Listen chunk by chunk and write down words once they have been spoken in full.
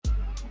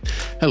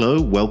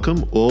Hello,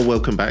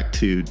 welcome back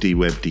to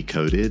DWeb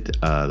Decoded,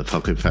 the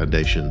Filecoin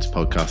Foundation's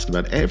podcast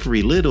about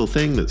every little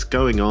thing that's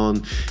going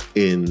on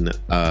in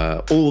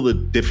all the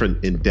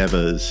different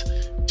endeavors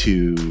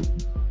to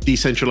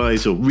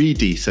decentralize or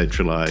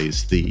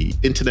re-decentralize the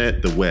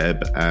internet, the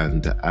web,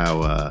 and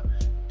our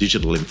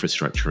digital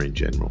infrastructure in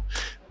general.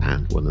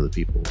 And one of the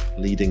people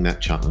leading that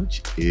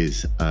charge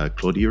is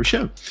Claudia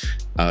Richoux.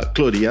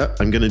 Claudia,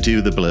 I'm going to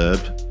do the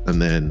blurb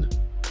and then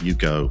you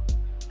go.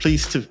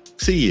 Pleased to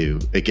see you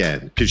again,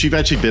 because you've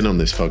actually been on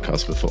this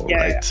podcast before,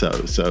 right? Yeah.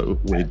 So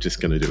we're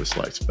just going to do a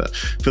slice. But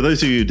for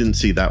those of you who didn't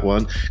see that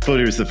one,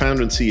 Claudia is the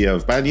founder and CEO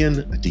of Banyan,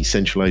 a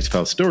decentralized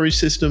file storage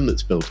system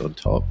that's built on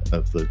top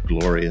of the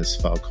glorious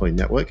Filecoin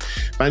network.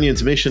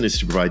 Banyan's mission is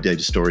to provide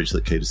data storage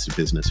that caters to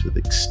business with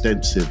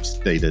extensive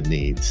data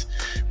needs.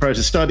 Prior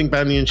to starting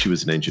Banyan, she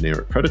was an engineer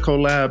at Protocol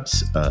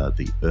Labs,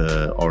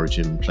 the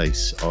origin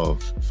place of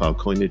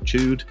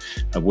Filecoinitude.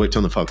 Worked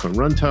on the Filecoin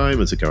runtime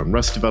as a Go and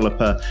Rust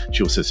developer.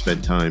 She also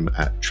spent time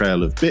at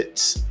Trail of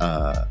Bits,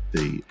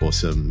 the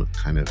awesome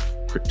kind of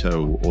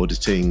crypto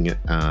auditing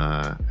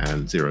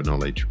and zero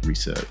knowledge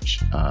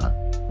research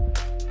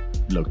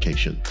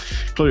location.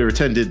 Claudia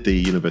attended the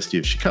University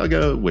of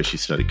Chicago, where she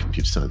studied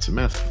computer science and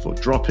math before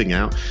dropping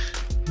out.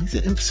 Is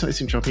it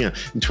emphasizing dropping out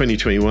in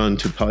 2021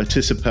 to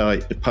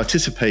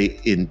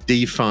participate in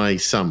DeFi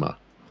Summer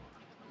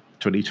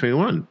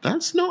 2021?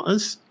 That's not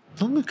as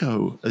long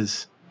ago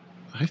as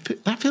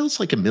that feels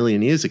like a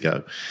million years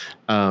ago.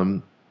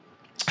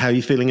 How are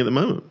you feeling at the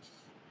moment?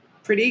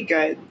 Pretty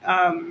good.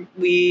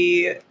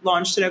 We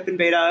launched an open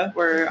beta.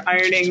 We're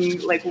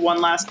ironing like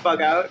one last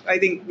bug out. I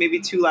think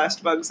maybe two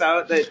last bugs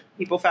out that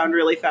people found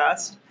really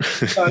fast.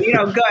 So,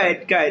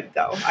 good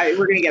though.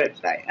 We're going to get it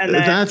today. And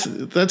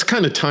then, that's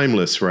kind of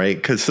timeless, right?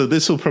 Because so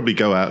this will probably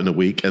go out in a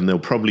week and there'll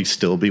probably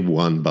still be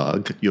one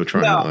bug you're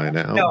trying to iron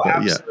out. No,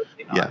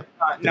 absolutely not.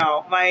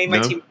 No, my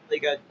team's really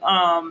good.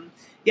 And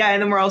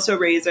then we're also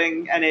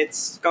raising and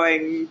it's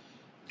going...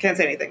 Can't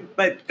say anything,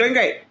 but going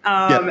great.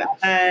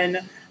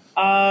 And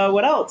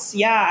what else?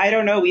 Yeah, I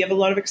don't know. We have a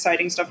lot of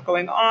exciting stuff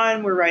going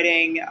on. We're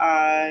writing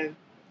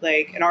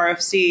like an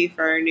RFC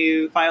for our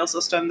new file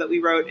system that we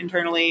wrote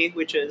internally,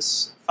 which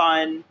is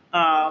fun.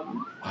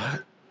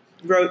 What?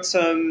 Wrote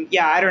some,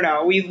 I don't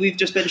know. We've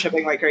just been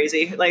shipping like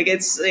crazy. Like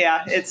it's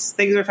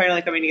things are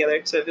finally coming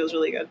together, so it feels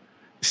really good.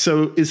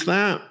 So is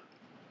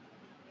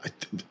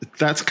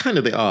that's kind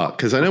of the arc,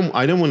 because I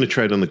don't want to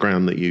tread on the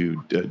ground that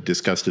you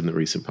discussed in the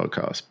recent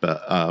podcast,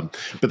 but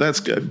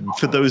that's good.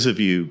 For those of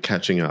you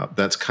catching up,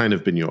 that's kind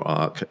of been your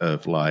arc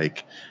of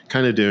like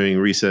kind of doing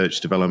research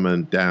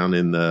development down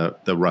in the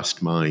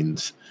Rust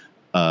mines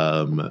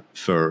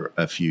for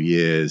a few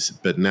years,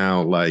 but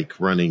now like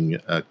running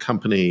a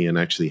company and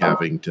actually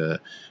having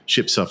to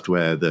ship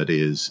software that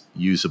is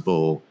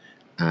usable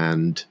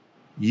and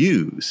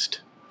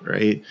used.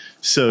 Right.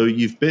 So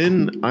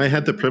I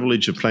had the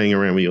privilege of playing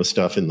around with your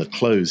stuff in the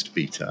closed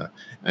beta,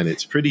 and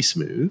it's pretty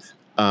smooth.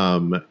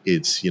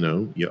 It's, you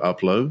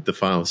upload, the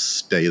files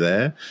stay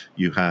there.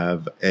 You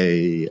have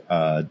a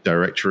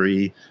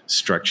directory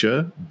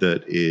structure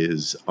that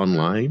is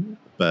online,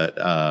 but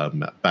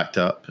backed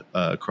up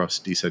across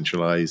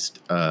decentralized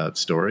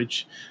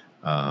storage.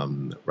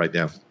 Right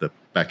now, the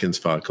backend's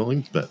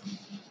Filecoin, but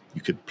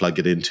you could plug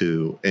it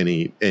into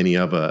any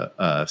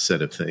other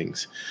set of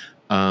things.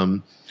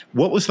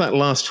 What was that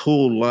last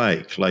haul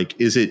like? Like,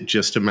 is it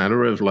just a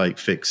matter of like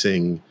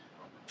fixing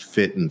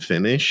fit and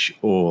finish,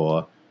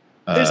 or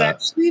there's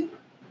actually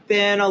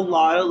been a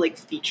lot of like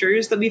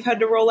features that we've had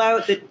to roll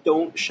out that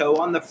don't show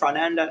on the front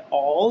end at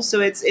all. So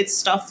it's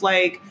stuff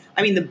like,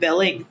 the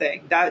billing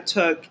thing that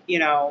took,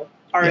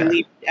 our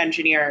lead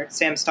engineer,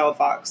 Sam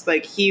Stelfox,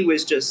 like he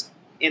was just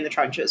in the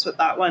trenches with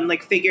that one,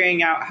 like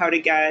figuring out how to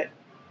get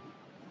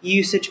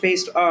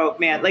usage-based,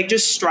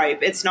 just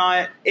Stripe. It's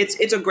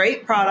a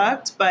great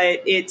product,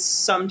 but it's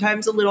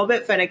sometimes a little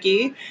bit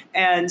finicky.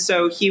 And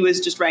so he was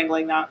just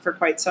wrangling that for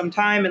quite some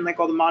time, and like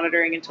all the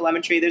monitoring and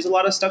telemetry. There's a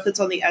lot of stuff that's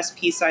on the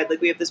SP side.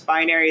 Like we have this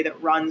binary that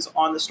runs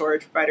on the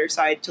storage provider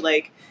side to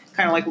like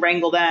kind of like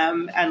wrangle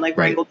them and like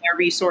wrangle their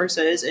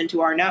resources into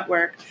our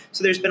network.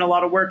 So there's been a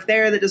lot of work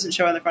there that doesn't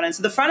show on the front end.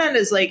 So the front end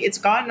is like, it's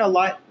gotten a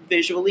lot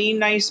visually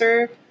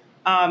nicer.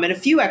 And a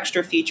few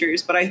extra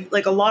features, but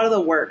a lot of the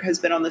work has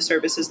been on the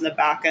services in the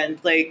back end.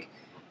 Like,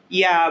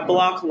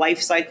 block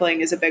life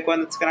cycling is a big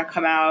one that's going to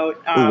come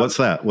out. What's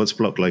that? What's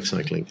block life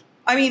cycling?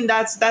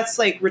 That's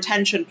like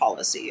retention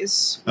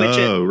policies, which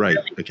is right.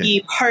 Really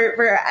key part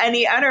for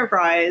any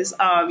enterprise.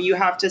 You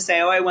have to say,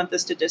 I want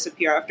this to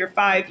disappear after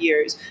 5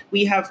 years.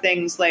 We have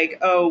things like,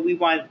 we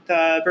want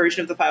the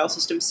version of the file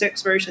system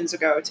 6 versions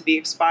ago to be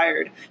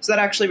expired. So that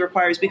actually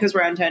requires, because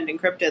we're end-to-end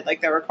encrypted, like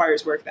that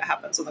requires work that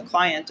happens on the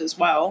client as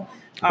well.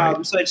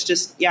 So it's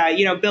just,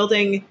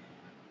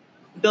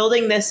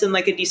 building this in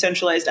like a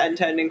decentralized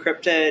end-to-end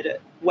encrypted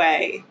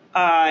way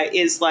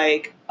is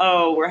like,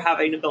 we're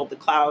having to build the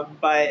cloud,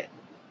 but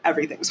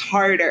everything's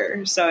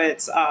harder. So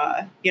it's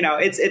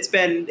it's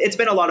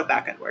been a lot of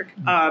back end work,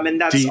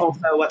 and that's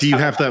also what's. Do you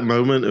have that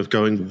moment of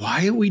going,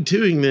 why are we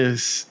doing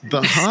this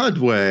the hard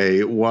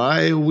way?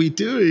 Why are we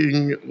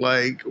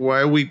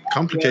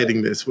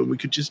complicating this when we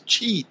could just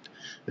cheat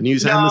and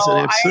use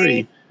Anderson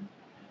F3?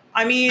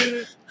 I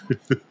mean,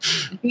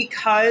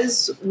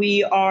 because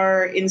we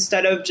are,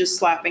 instead of just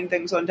slapping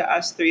things onto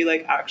S3,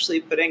 like actually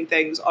putting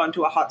things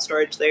onto a hot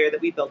storage layer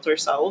that we built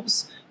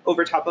ourselves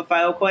over top of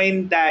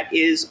Filecoin, that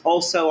is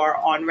also our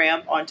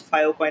on-ramp onto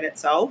Filecoin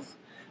itself,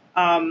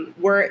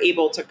 we're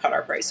able to cut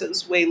our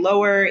prices way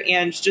lower.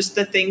 And just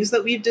the things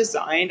that we've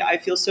designed, I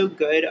feel so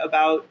good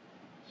about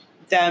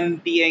them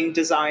being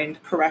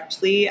designed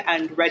correctly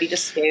and ready to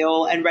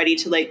scale and ready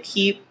to like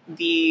keep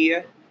the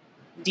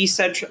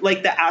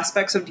the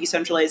aspects of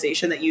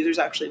decentralization that users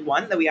actually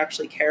want, that we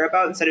actually care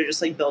about, instead of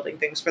just like building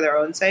things for their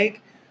own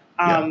sake.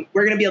 We're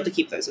going to be able to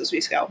keep those as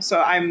we scale.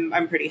 So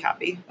I'm pretty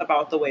happy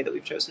about the way that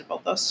we've chosen to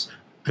build this.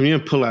 I'm going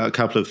to pull out a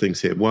couple of things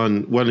here.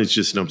 One is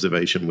just an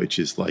observation, which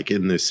is like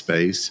in this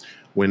space,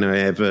 when I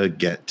ever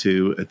get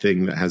to a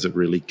thing that has a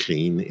really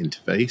clean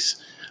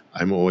interface,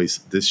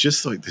 there's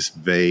just like this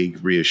vague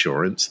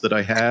reassurance that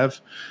I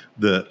have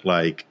that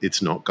like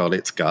it's not got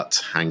its guts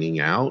hanging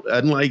out.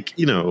 And like,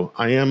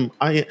 I am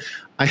a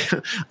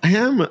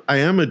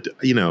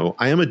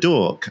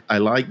dork. I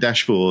like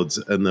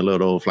dashboards and the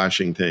little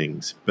flashing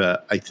things,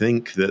 but I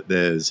think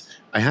that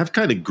I have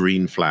kind of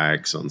green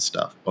flags on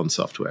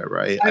software,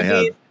 right? I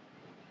mean,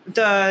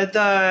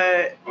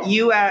 the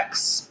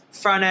UX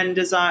front end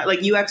design,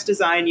 like UX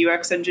design,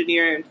 UX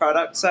engineering, and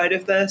product side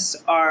of this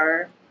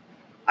are,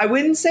 I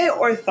wouldn't say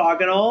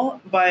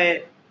orthogonal,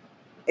 but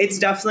it's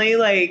definitely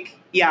like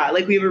we have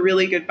a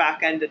really good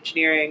back end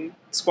engineering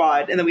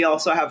squad, and then we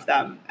also have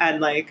them.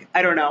 And like,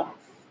 I don't know.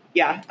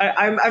 Yeah,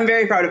 I'm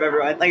very proud of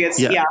everyone. Like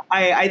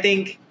I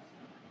think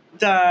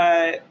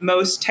the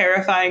most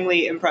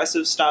terrifyingly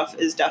impressive stuff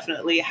is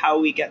definitely how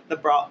we get the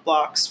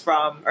blocks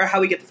from, or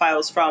how we get the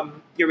files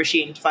from your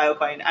machine to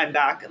Filecoin and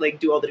back, like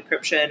do all the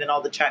decryption and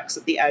all the checks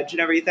at the edge and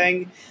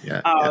everything.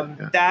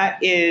 That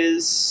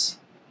is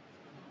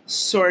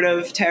sort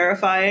of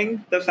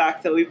terrifying, the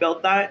fact that we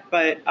built that.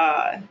 But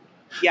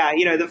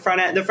the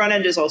front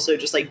end is also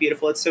just like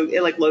beautiful.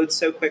 It like loads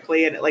so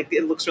quickly, and it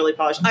looks really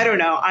polished. I don't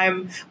know. I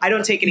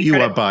don't take any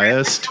credit. You are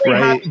biased,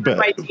 right? But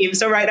my team.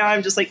 So right now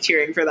I'm just like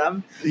cheering for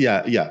them.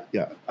 Yeah.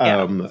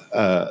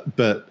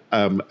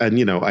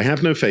 I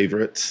have no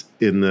favorites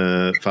in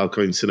the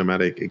Filecoin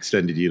cinematic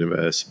extended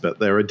universe, but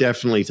there are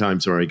definitely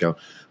times where I go,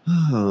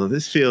 oh,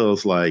 this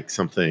feels like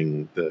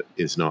something that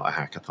is not a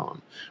hackathon,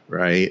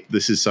 right?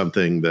 This is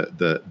something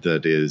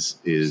that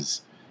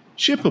is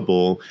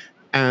shippable.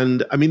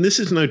 And I mean, this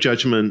is no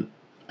judgment.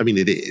 I mean,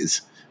 it is,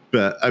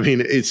 but I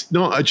mean, it's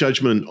not a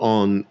judgment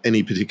on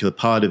any particular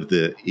part of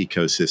the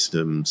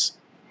ecosystems,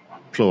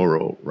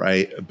 plural,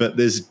 right? But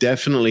there's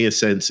definitely a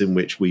sense in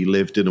which we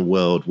lived in a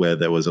world where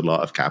there was a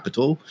lot of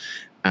capital,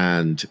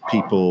 and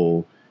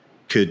people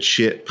could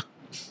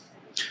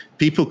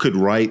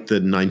write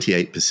the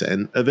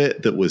 98% of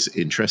it that was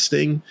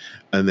interesting,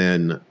 and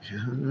then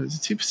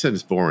 2%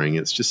 is boring.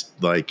 It's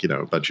just like,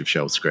 a bunch of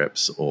shell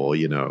scripts or,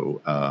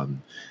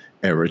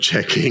 error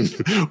checking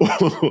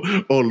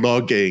or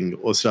logging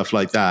or stuff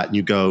like that. And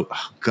you go,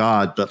 oh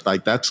God, but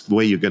like that's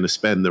where you're going to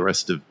spend the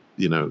rest of,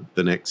 the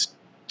next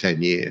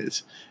 10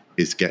 years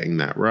is getting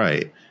that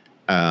right.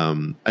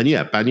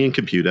 Banyan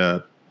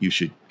Computer, you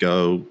should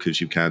go,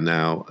 because you can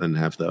now, and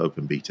have the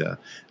open beta,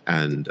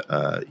 and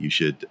you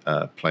should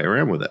play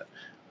around with it.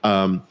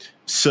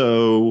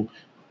 So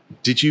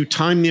did you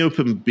time the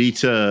open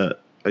beta,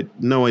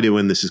 no idea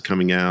when this is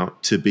coming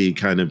out, to be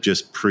kind of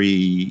just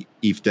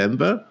pre-ETH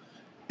Denver?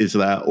 Is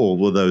that, or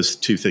were those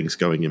two things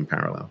going in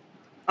parallel?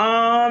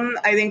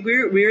 I think we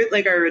were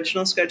like, our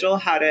original schedule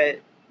had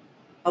it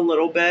a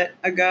little bit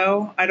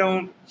ago. We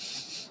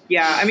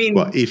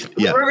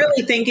were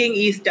really thinking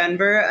ETH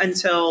Denver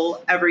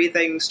until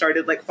everything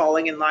started like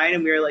falling in line,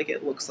 and we were like,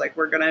 it looks like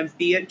we're gonna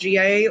be at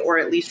GA, or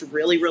at least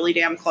really, really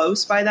damn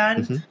close by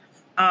then.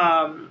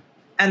 Mm-hmm.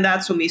 And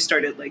that's when we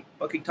started like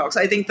booking talks.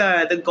 I think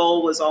the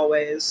goal was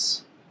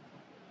always,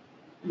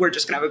 we're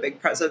just gonna have a big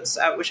presence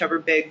at whichever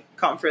big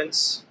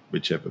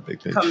big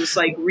thing comes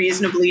like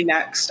reasonably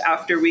next,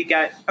 after we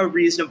get a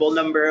reasonable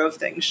number of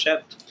things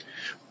shipped.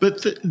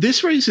 But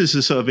this raises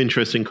a sort of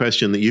interesting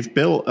question, that you've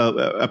built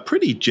a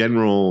pretty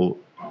general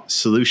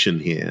solution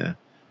here.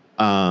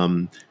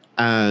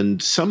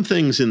 And some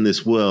things in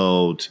this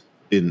world,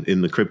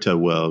 in the crypto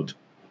world,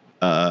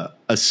 are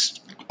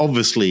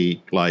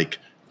obviously like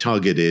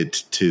targeted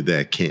to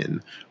their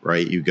kin,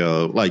 right? You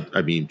go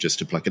just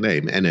to pluck a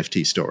name,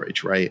 NFT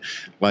storage, right?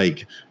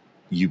 Like,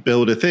 you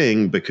build a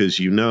thing because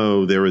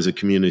there is a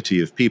community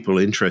of people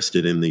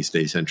interested in these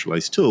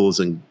decentralized tools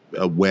and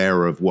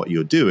aware of what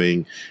you're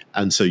doing,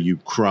 and so you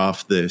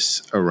craft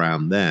this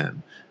around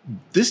them.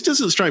 This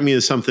doesn't strike me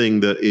as something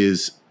that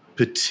is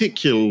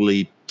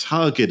particularly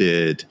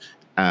targeted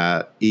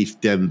at ETH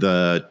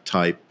Denver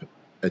type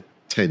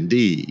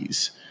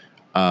attendees.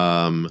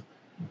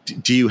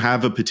 do you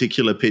have a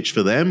particular pitch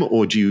for them,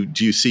 or do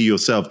you see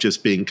yourself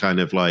just being kind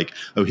of like,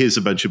 oh, here's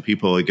a bunch of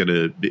people who are going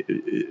to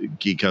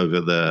geek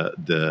over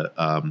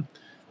the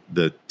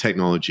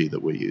technology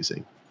that we're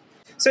using?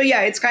 So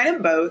yeah, it's kind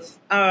of both.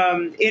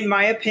 In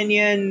my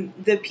opinion,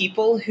 the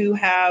people who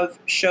have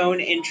shown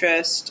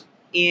interest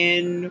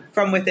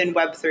from within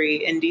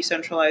Web3 in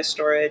decentralized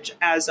storage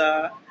as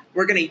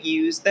we're going to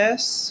use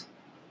this,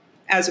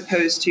 as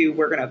opposed to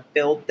we're going to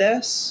build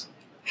this,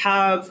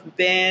 have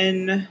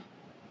been,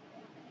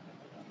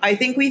 I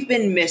think we've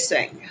been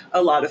missing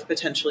a lot of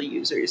potential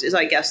users, is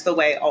I guess the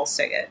way I'll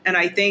say it. And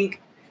I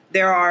think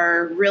there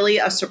are really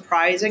a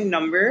surprising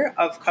number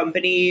of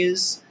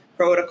companies,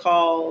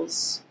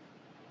 protocols,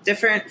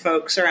 different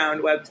folks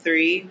around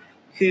Web3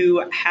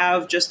 who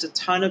have just a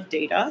ton of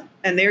data,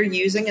 and they're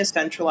using a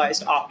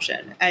centralized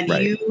option. And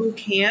right. You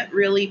can't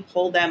really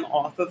pull them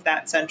off of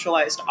that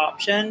centralized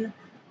option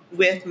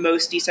with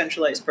most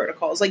decentralized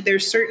protocols. Like,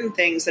 there's certain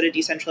things that a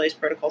decentralized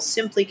protocol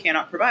simply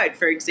cannot provide.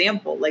 For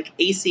example, like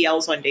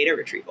ACLs on data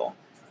retrieval.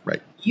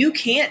 Right. You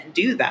can't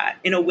do that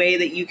in a way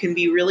that you can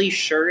be really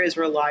sure is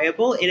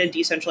reliable in a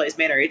decentralized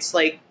manner. It's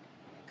like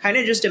kind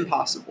of just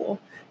impossible.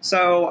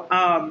 So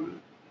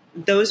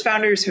those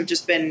founders have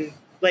just been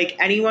like,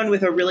 anyone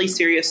with a really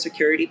serious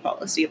security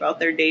policy about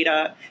their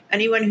data,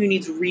 anyone who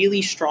needs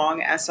really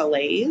strong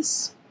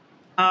SLAs,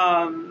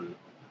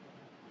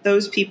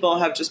 those people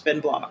have just been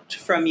blocked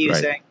from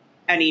using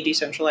any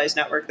decentralized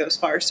network thus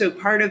far. So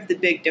part of the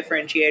big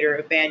differentiator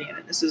of Banyan,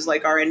 and this is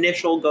like our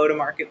initial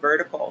go-to-market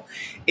vertical,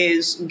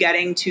 is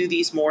getting to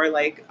these more,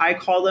 like, I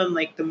call them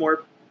like the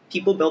more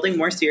people building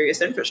more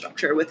serious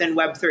infrastructure within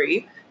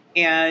Web3.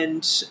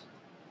 And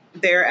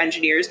their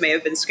engineers may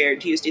have been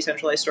scared to use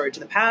decentralized storage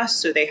in the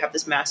past, so they have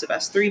this massive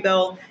S3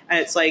 bill,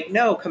 and it's like,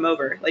 no, come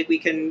over. Like, we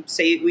can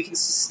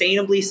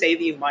sustainably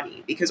save you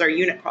money because our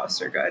unit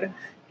costs are good.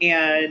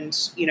 And,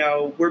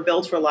 we're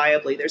built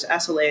reliably. There's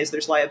SLAs,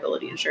 there's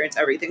liability insurance,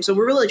 everything. So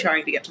we're really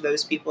trying to get to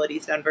those people at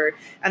East Denver.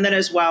 And then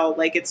as well,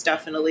 like, it's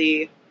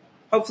definitely,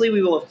 hopefully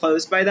we will have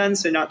closed by then,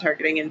 so not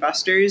targeting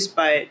investors,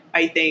 but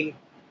I think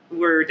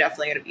we're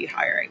definitely going to be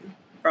hiring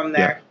from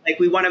there. Yeah. Like,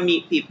 we want to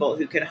meet people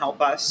who can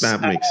help us.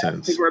 That makes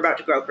sense. Because we're about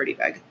to grow pretty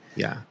big.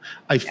 Yeah.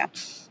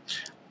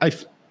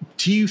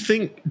 Do you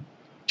think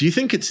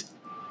it's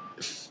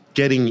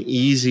getting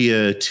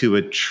easier to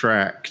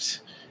attract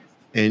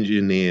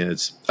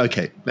engineers?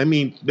 Okay, let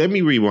me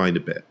rewind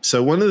a bit.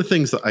 So one of the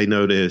things that I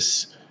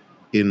notice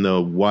in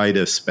the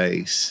wider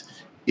space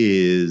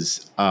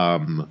is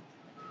everyone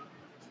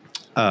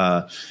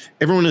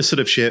has sort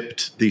of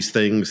shipped these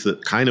things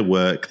that kind of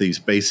work, these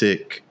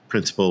basic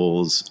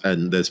principles,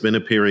 and there's been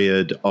a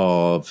period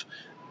of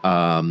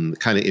kind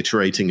of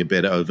iterating a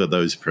bit over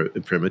those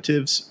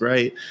primitives,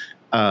 right?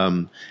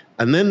 And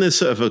then there's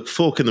sort of a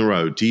fork in the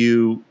road. Do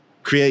you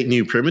create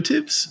new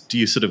primitives? Do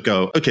you sort of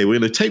go, okay, we're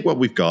going to take what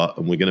we've got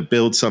and we're going to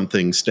build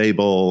something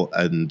stable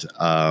and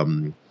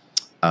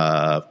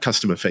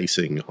customer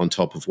facing on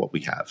top of what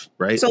we have,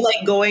 right? So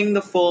like going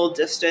the full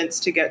distance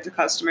to get to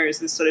customers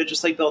instead of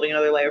just like building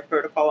another layer of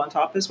protocol on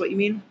top is what you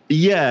mean?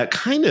 Yeah,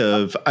 kind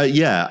of.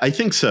 Yeah, I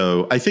think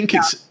so. I think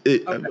okay.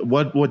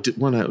 What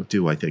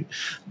do I think?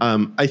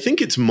 I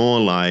think it's more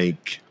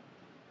like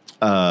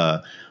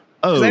I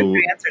have an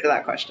answer to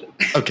that question.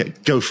 Okay,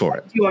 go for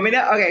it. Do you want me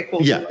to? Okay,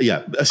 cool.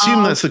 Yeah.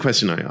 Assume that's the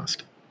question I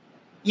asked.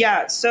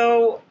 Yeah,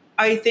 so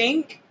I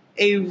think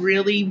a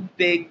really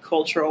big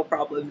cultural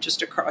problem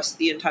just across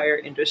the entire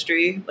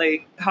industry,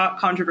 like hot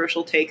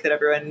controversial take that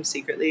everyone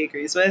secretly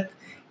agrees with,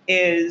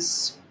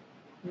 is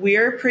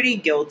we're pretty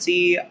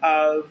guilty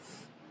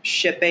of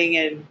shipping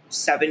in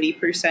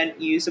 70%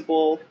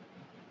 usable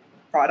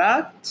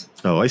product.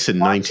 Oh, I said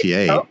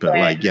 98, but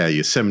like, yeah,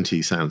 your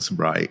 70 sounds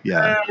right.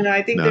 Yeah.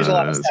 I think there's a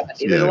lot of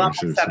 70. There's a lot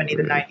more 70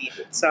 than 90.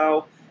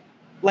 So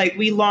like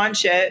we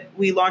launch a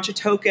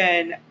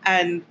token,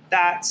 and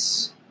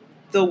that's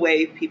the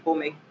way people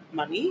make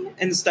money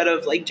instead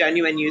of like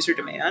genuine user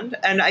demand.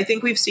 And I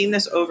think we've seen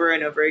this over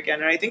and over again.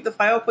 And I think the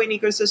Filecoin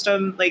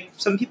ecosystem, like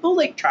some people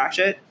like trash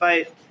it,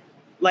 but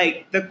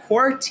like the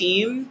core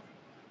team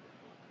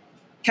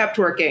kept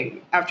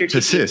working after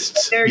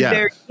persists.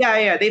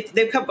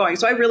 They've kept going.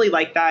 So I really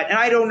like that. And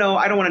I don't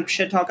want to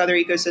shit talk other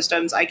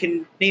ecosystems. I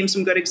can name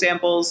some good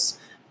examples.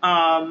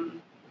 I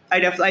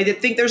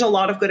think there's a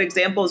lot of good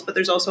examples, but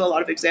there's also a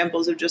lot of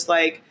examples of just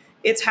like,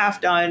 it's half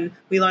done.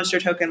 We launched our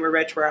token. We're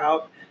rich. We're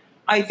out.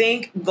 I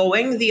think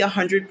going the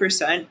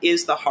 100%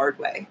 is the hard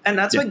way. And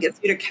that's what gets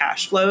you to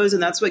cash flows.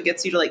 And that's what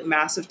gets you to like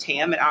massive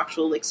TAM and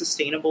actual like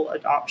sustainable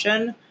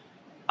adoption.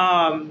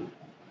 A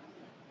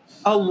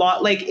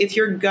lot, like if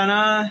you're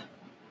gonna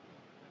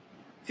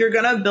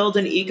build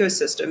an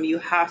ecosystem, you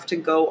have to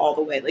go all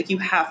the way. Like you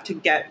have to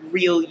get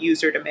real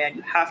user demand.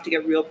 You have to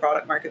get real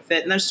product market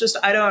fit. And that's just,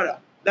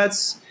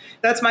 that's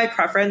my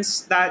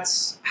preference.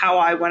 That's how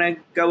I want to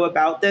go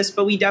about this.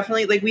 But we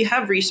definitely, like, we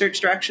have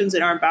research directions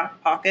in our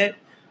back pocket,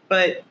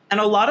 and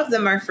a lot of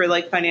them are for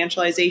like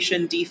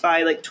financialization,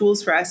 DeFi, like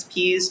tools for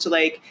SPs to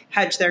like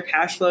hedge their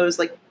cash flows,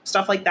 like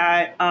stuff like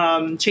that,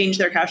 change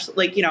their cash,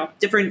 like,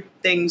 different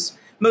things.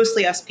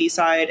 mostly SP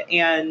side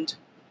and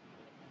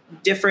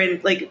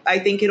different, like, I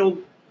think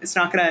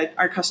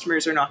our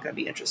customers are not going to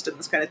be interested in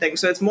this kind of thing.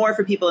 So it's more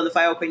for people in the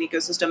Filecoin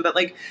ecosystem, but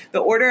like the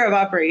order of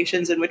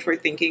operations in which we're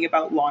thinking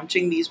about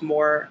launching these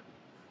more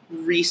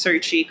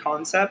researchy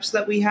concepts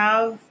that we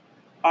have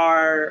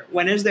are,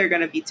 when is there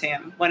going to be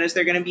TAM? When is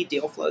there going to be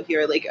deal flow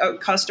here? Like,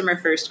 customer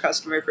first,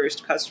 customer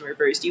first, customer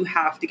first. You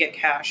have to get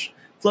cash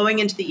flowing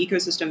into the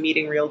ecosystem,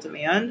 meeting real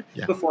demand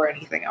before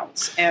anything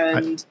else.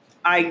 And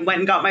I went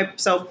and got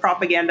myself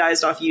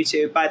propagandized off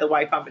YouTube by the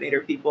Y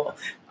Combinator people.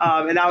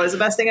 And that was the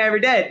best thing I ever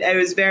did. It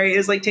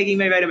was like taking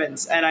my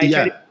vitamins, and I try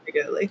to do it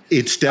regularly.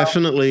 It's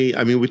definitely,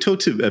 I mean, we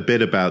talked a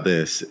bit about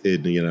this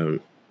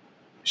in,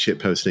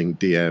 shitposting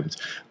DMs,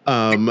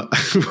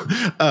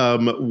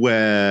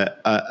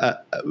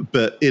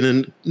 but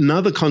in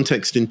another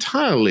context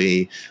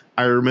entirely,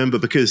 I remember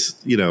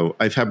because,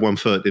 I've had one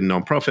foot in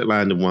nonprofit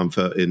land and one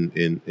foot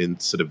in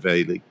sort of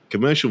very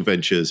commercial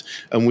ventures.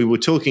 And we were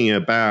talking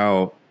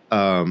about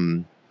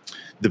the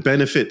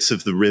benefits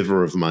of the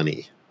river of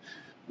money,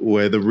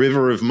 where the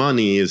river of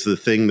money is the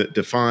thing that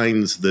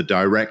defines the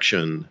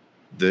direction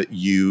that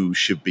you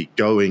should be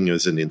going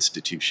as an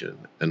institution.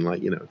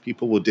 And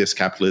people will diss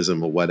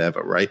capitalism or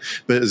whatever, right?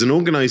 But as an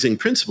organizing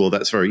principle,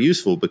 that's very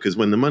useful, because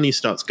when the money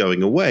starts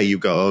going away, you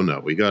go, oh no,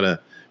 we gotta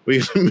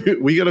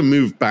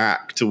move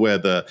back to where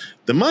the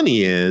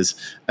money is,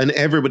 and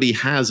everybody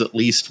has at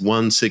least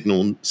one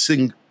single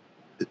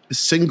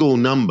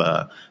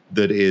number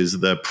that is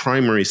the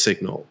primary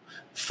signal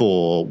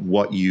for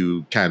what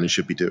you can and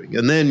should be doing.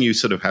 And then you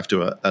sort of have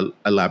to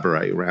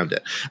elaborate around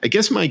it. I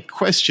guess my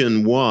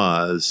question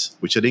was,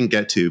 which I didn't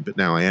get to, but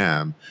now I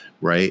am,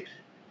 right?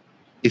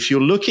 If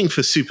you're looking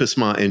for super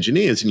smart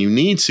engineers, and you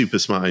need super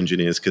smart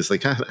engineers because they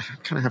kind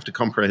of have to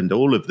comprehend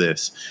all of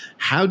this,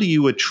 how do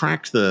you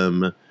attract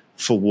them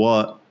for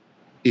what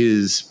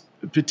is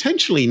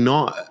potentially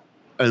not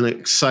an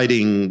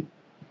exciting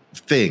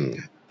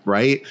thing,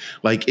 right?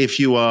 Like, if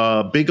you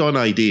are big on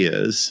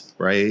ideas,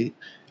 right,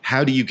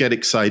 how do you get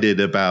excited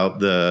about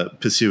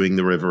pursuing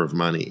the river of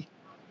money?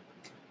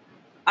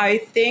 I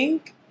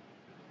think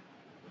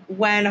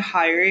when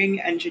hiring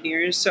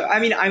engineers, so I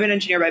mean, I'm an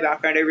engineer by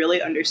background. I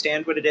really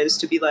understand what it is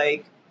to be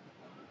like,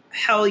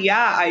 hell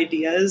yeah,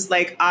 ideas.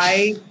 Like,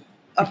 I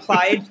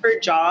applied for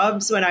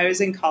jobs when I was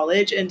in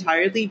college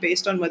entirely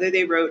based on whether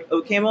they wrote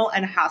OCaml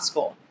and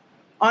Haskell.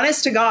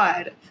 Honest to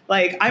God.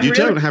 Like, you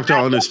don't have to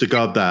honest to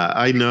God that.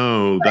 I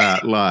know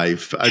that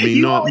life. I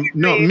mean,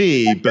 not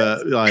me,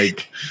 but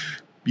like,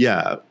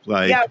 but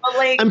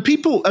and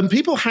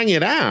people hang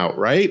it out,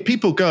 right?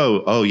 People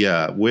go, oh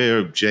yeah,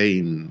 we're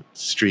Jane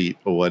Street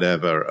or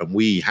whatever, and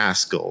we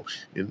Haskell,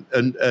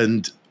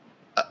 and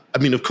I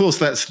mean, of course,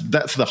 that's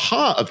the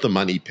heart of the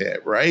money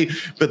pit, right?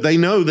 But they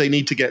know they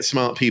need to get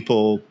smart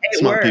people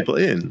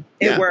in.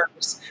 It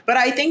works, but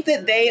I think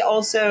that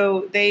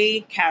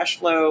they cash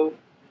flow.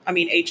 I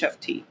mean,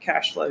 HFT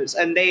cash flows,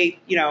 and they've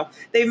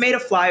made a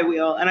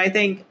flywheel, and I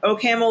think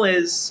OCaml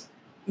is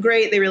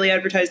great. They really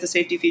advertise the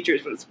safety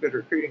features, but it's a good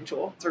recruiting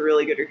tool. It's a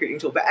really good recruiting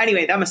tool. But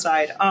anyway, them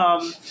aside, I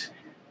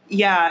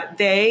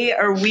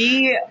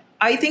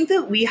think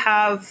that we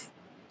have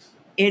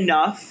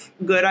enough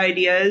good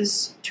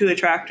ideas to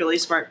attract really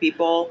smart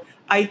people.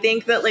 I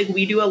think that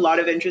we do a lot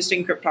of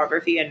interesting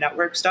cryptography and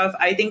network stuff.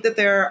 I think that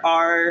there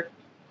are,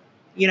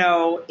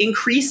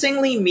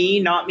 increasingly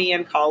not me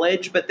in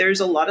college, but there's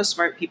a lot of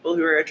smart people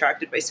who are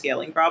attracted by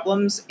scaling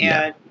problems.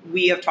 And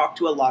we have talked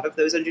to a lot of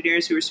those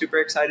engineers who are super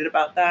excited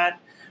about that.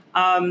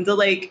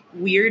 The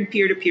weird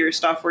peer-to-peer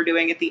stuff we're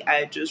doing at the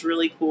edge is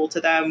really cool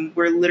to them.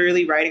 We're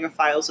literally writing a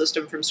file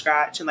system from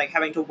scratch and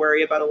having to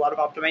worry about a lot of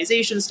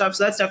optimization stuff.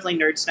 So that's definitely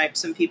nerd snipes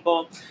some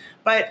people.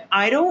 But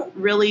I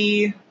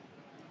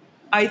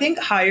think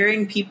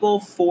hiring people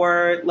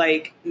for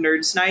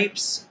nerd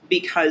snipes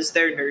because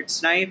they're nerd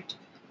sniped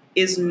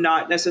is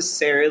not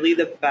necessarily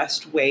the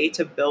best way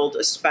to build,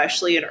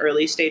 especially an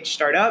early stage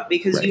startup,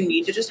 because you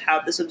need to just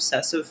have this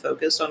obsessive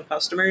focus on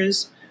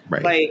customers.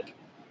 Right.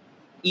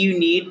 You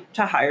need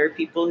to hire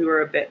people who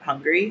are a bit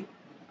hungry,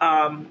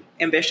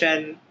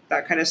 ambition,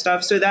 that kind of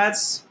stuff. So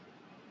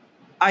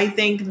I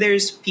think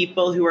there's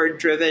people who are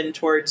driven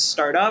towards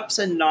startups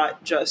and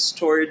not just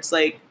towards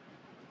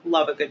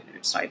love a good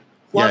nerd snipe.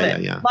 Love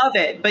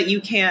it. But you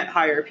can't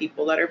hire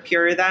people that are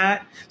pure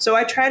that. So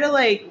I try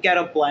to get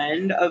a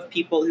blend of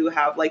people who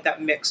have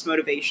that mixed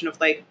motivation of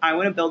I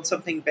want to build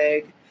something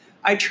big.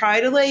 I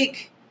try to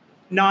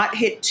not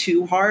hit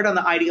too hard on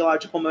the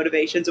ideological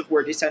motivations of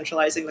we're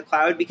decentralizing the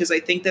cloud, because I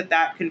think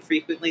that can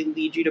frequently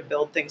lead you to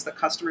build things that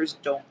customers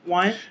don't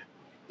want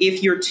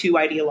if you're too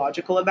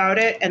ideological about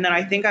it. And then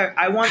I think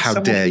I want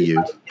someone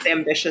who is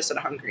ambitious and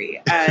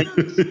hungry. And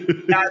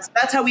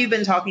that's how we've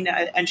been talking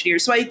to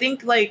engineers. So I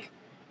think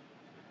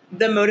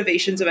the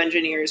motivations of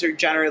engineers are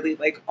generally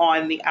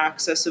on the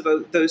axis of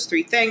those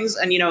three things.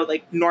 And,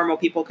 normal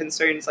people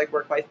concerns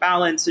work-life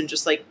balance and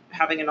just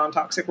having a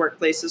non-toxic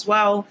workplace as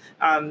well.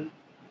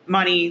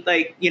 Money,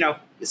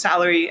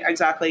 salary,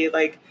 exactly.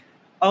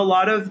 a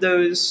lot of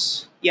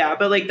those, yeah,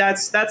 but like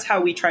that's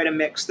how we try to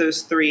mix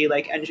those three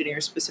like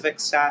engineer specific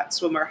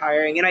stats when we're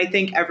hiring. And I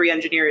think every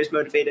engineer is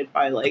motivated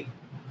by like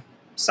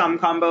some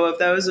combo of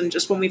those, and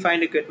just when we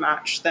find a good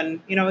match,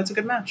 then it's a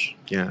good match.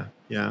 Yeah.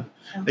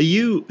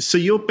 So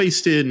you're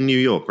based in New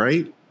York,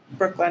 right?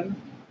 Brooklyn.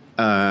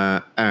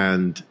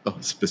 And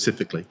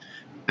specifically,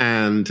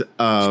 and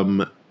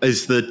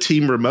is the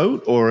team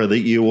remote, or are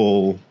you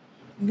all?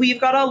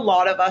 We've got a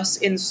lot of us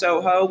in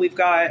Soho. We've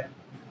got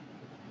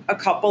a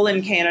couple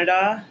in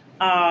Canada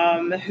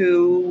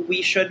who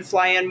we should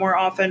fly in more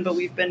often, but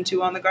we've been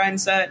too on the grind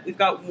set. We've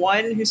got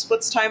one who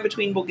splits time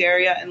between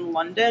Bulgaria and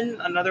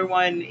London, another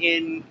one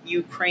in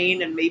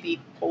Ukraine and maybe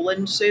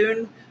Poland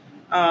soon.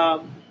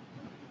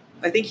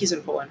 I think he's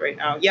in Poland right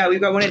now. Yeah,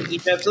 we've got one in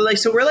Egypt.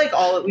 So we're like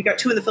we got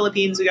two in the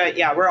Philippines.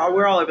 We're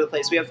all over the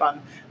place. We have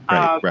fun.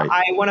 Right.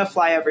 I want to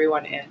fly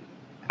everyone in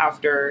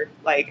after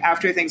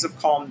things have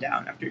calmed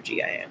down after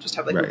GA, and just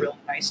have like a really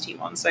nice team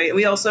on site. And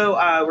we also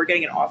we're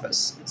getting an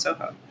office in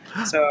Soho.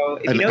 So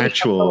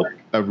if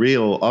a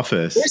real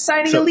office. We're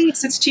signing a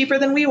lease. It's cheaper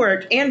than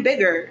WeWork and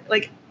bigger.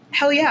 Like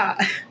hell yeah.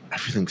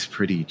 Everything's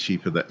pretty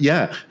cheaper there.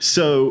 Yeah.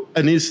 So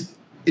is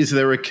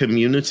there a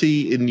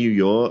community in New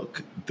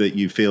York that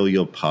you feel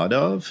you're part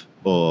of,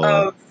 or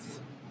of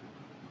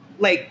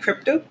like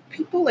crypto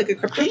people, like a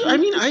crypto? I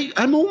mean,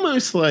 I'm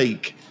almost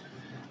like.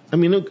 I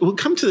mean, we'll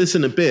come to this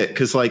in a bit,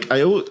 because like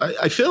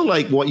I feel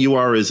like what you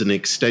are is an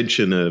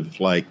extension of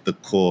like the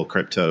core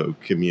crypto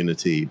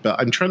community, but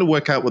I'm trying to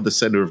work out what the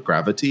center of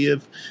gravity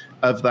of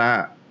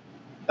that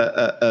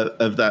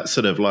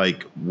sort of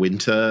like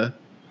winter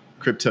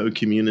crypto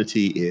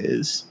community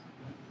is.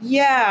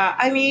 Yeah,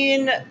 I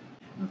mean,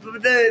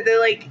 the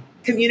like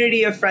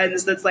community of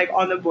friends that's like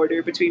on the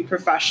border between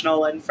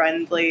professional and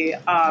friendly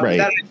that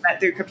I've met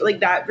through crypto,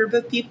 like that group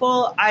of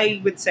people, I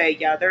would say,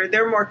 yeah,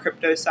 they're more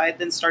crypto side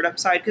than startup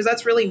side, because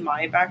that's really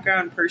my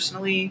background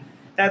personally.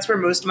 That's where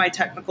most of my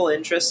technical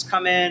interests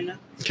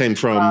came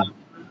from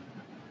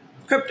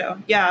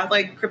crypto. Yeah,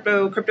 like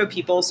crypto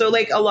people. So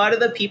like a lot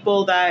of the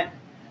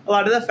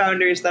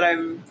founders that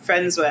I'm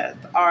friends with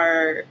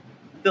are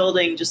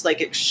building just like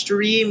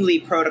extremely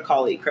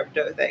protocol-y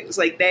crypto things.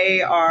 Like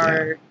they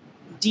are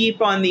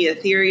deep on the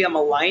Ethereum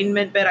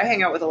alignment bit. I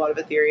hang out with a lot of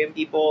Ethereum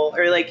people,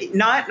 or like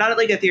not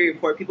like Ethereum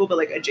core people, but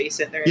like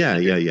adjacent. Yeah.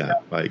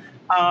 Like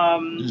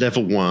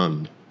level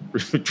 1,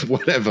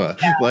 whatever.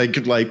 Yeah.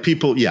 Like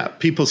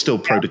people still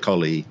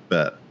protocol-y,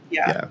 but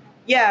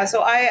yeah.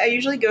 So I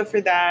usually go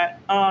for that.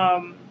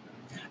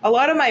 A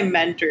lot of my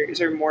mentors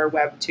are more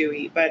Web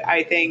 2y, but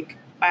I think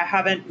I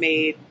haven't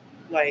made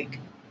like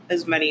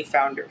as many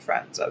founder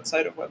friends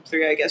outside of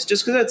Web3, I guess,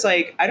 just because it's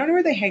like, I don't know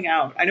where they hang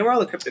out. I know where all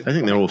the crypto I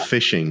think they're all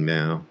fishing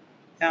now.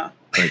 Yeah.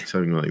 Like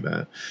something like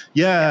that.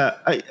 Yeah.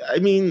 I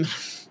mean,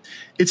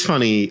 it's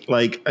funny.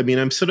 Like, I mean,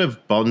 I'm sort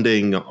of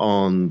bonding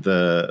on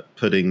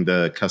putting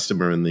the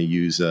customer and the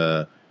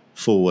user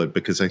forward,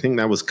 because I think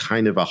that was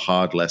kind of a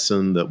hard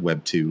lesson that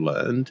Web2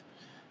 learned.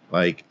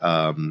 Like,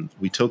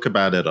 we talk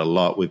about it a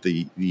lot with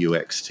the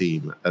UX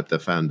team at the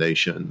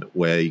foundation,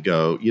 where you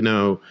go,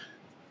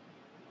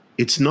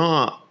 it's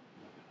not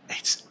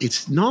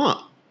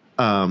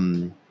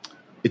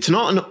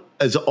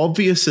as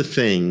obvious a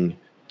thing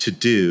to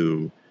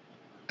do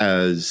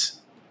as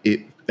it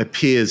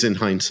appears in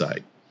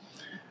hindsight,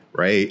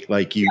 right?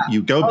 Like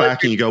you go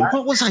back and you go,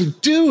 what was I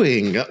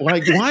doing?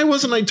 Like, why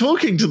wasn't I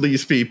talking to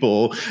these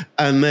people?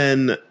 And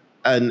then,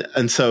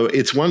 and so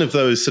it's one of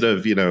those sort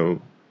of,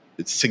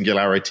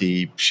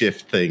 singularity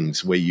shift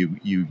things where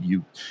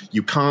you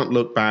can't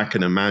look back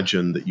and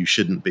imagine that you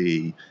shouldn't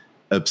be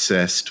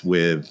obsessed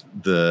with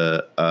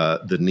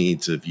the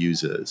needs of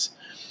users.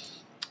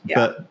 Yeah.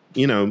 But,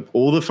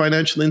 all the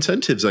financial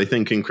incentives, I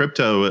think, in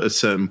crypto at a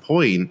certain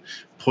point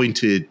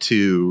pointed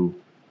to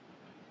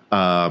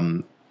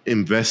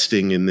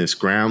investing in this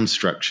ground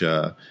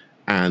structure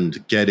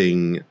and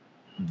getting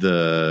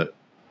the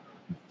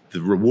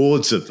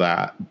rewards of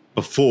that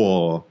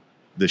before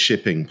the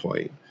shipping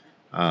point.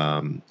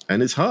 And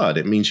it's hard.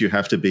 It means you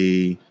have to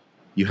be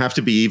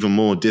even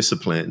more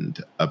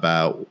disciplined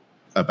about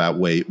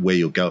where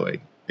you're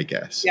going, I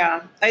guess.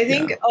 Yeah. I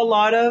think a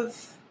lot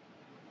of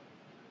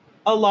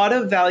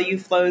value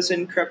flows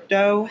in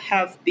crypto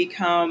have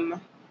become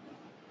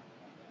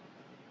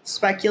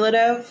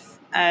speculative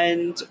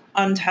and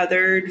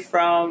untethered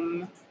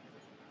from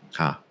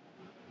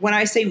when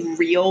I say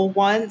real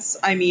wants,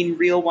 I mean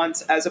real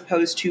wants as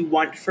opposed to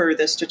want for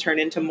this to turn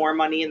into more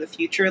money in the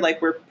future. Like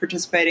we're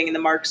participating in the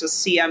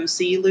Marxist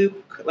CMC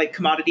loop, like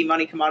commodity,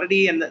 money,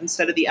 commodity, and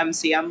instead of the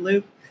MCM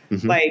loop.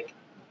 Mm-hmm.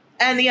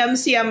 And the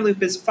MCM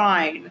loop is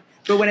fine.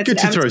 But when it's good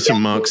to throw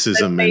some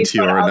Marxism into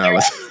your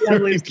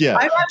analysis. Yeah.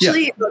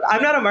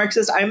 I'm not a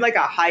Marxist. I'm like a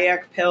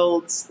Hayek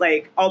pilled,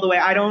 like all the way.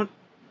 I don't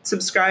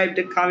subscribe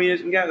to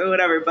communism,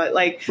 whatever. But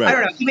like, right. I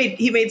don't know.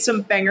 He made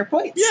some banger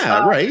points.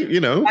 Yeah, right.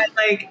 And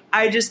like,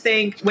 I just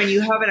think when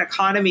you have an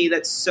economy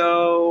that's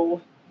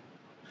so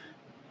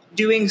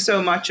doing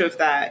so much of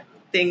that,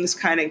 things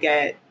kind of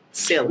get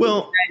silly.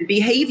 Well, And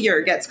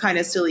behavior gets kind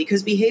of silly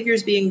because behavior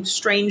is being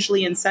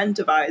strangely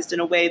incentivized in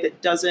a way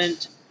that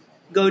doesn't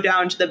go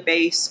down to the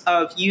base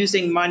of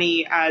using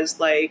money as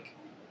like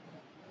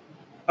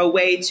a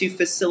way to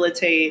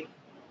facilitate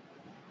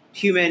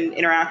human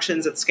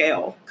interactions at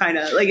scale, kind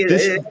of like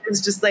this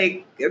it's just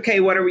like, okay,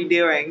 what are we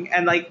doing?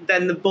 And like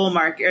then the bull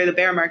market or the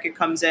bear market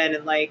comes in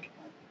and like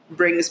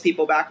brings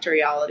people back to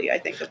reality, I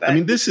think, a bit. I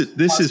mean, this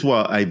is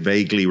what I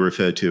vaguely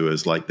refer to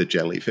as like the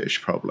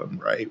jellyfish problem,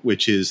 right?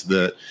 Which is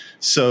that,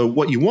 so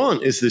what you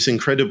want is this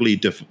incredibly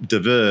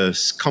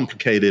diverse,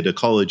 complicated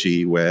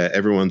ecology where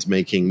everyone's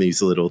making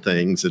these little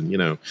things, and, you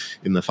know,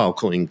 in the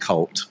Filecoin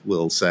cult,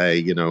 we'll say,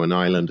 you know, an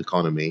island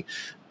economy.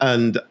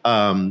 And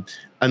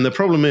the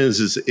problem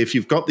is if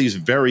you've got these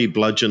very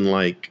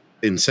bludgeon-like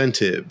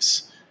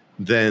incentives,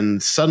 then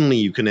suddenly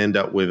you can end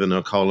up with an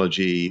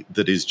ecology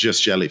that is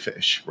just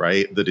jellyfish,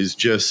 right? That is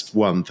just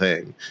one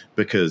thing,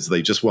 because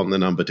they just want the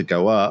number to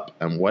go up,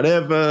 and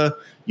whatever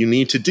you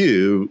need to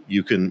do,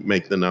 you can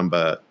make the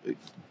number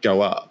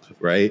go up,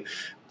 right?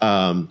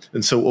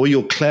 And so all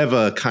your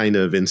clever kind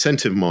of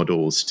incentive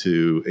models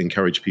to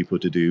encourage people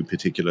to do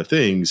particular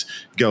things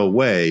go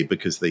away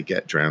because they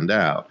get drowned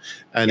out.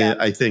 And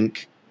I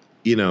think,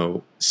 you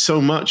know,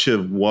 so much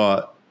of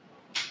what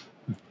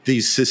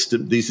these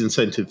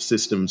incentive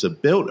systems are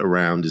built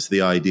around is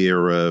the idea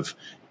of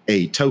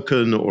a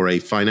token or a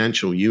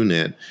financial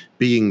unit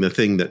being the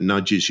thing that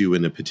nudges you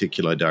in a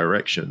particular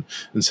direction.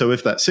 And so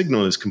if that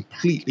signal is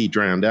completely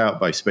drowned out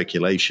by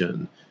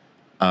speculation,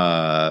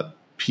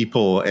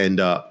 people end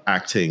up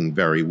acting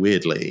very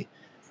weirdly.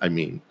 I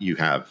mean, you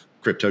have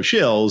crypto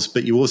shills,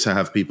 but you also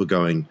have people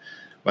going,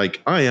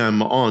 like, I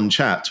am on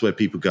chats where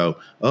people go,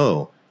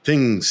 oh,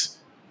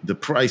 the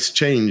price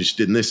changed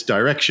in this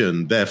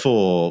direction,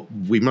 therefore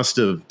we must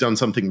have done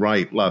something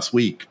right last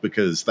week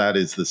because that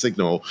is the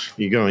signal.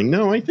 You're going,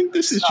 no, I think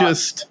this is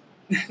just...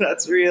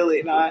 That's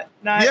really not...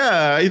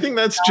 Yeah, I think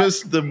that's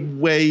just the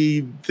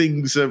way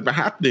things are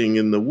happening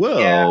in the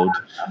world.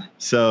 Yeah.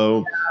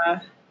 So,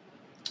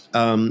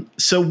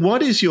 so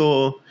what is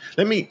your...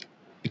 Let me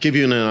give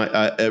you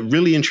a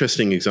really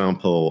interesting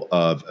example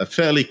of a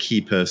fairly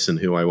key person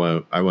who I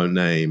won't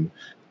name.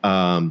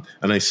 And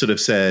I sort of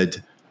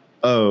said,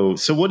 oh,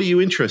 so what are you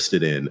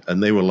interested in?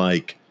 And they were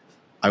like,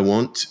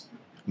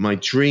 my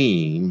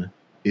dream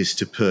is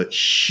to put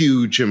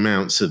huge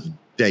amounts of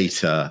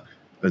data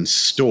and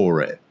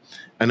store it.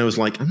 And I was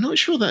like, I'm not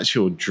sure that's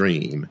your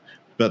dream,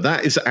 but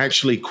that is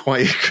actually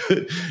quite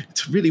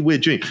it's a really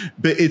weird dream,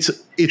 but it's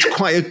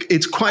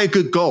quite a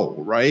good goal,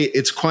 right?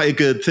 It's quite a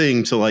good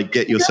thing to like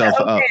get yourself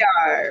up.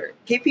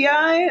 KPI?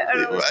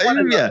 I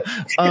don't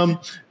know.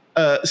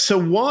 Yeah.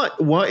 So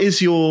what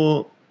is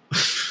your...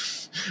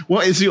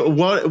 What is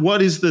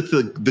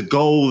the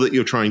goal that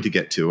you're trying to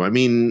get to? I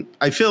mean,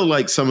 I feel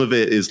like some of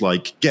it is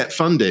like get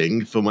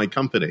funding for my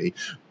company,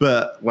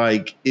 but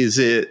like, is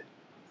it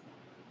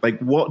like,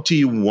 what do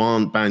you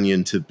want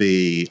Banyan to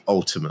be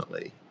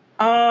ultimately?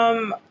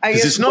 I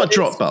guess it's not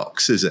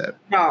Dropbox, is it?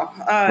 No.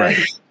 Right.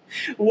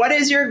 What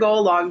is your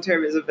goal long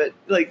term is a bit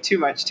like too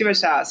much to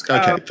ask.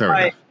 Okay, fair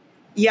enough.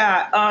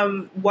 Yeah,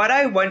 what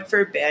I want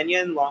for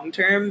Banyan long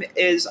term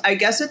is, I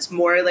guess it's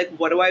more like,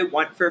 what do I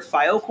want for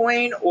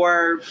Filecoin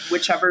or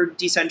whichever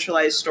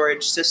decentralized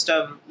storage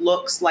system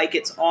looks like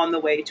it's on the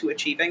way to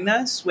achieving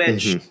this,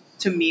 which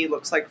to me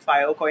looks like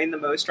Filecoin the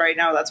most right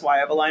now. That's why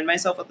I've aligned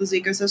myself with this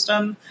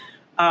ecosystem.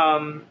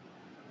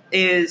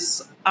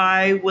 Is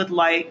I would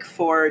like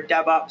for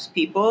DevOps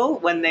people,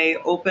 when they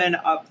open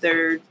up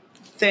their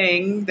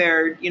thing,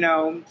 their, you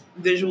know,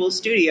 Visual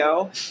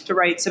Studio, to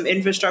write some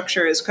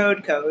infrastructure as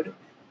code.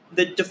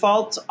 The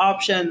default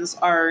options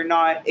are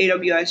not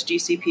AWS,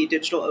 GCP,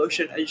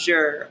 DigitalOcean,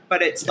 Azure,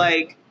 but it's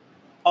like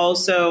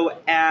also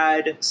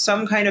add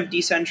some kind of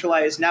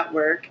decentralized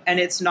network. And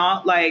it's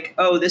not like,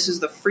 oh, this is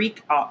the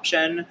freak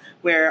option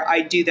where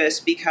I do this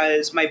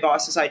because my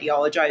boss is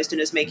ideologized and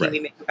is making me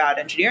make a bad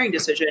engineering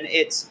decision.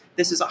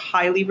 This is a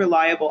highly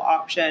reliable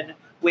option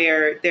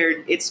where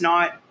it's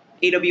not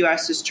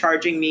AWS is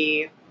charging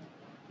me,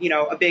 you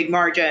know, a big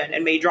margin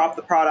and may drop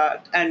the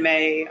product and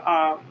may,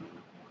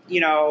 you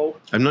know...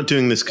 I'm not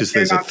doing this because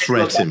there's a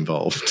threat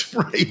involved,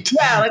 right?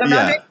 Yeah, like I'm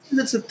not doing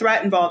this because it's a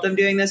threat involved. I'm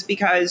doing this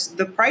because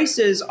the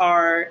prices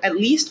are at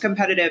least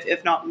competitive,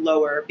 if not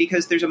lower,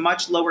 because there's a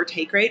much lower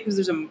take rate because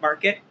there's a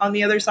market on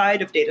the other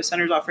side of data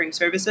centers offering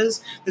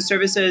services. The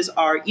services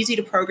are easy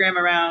to program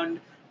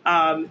around.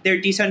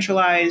 They're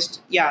decentralized,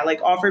 like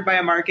offered by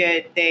a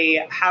market.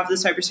 They have the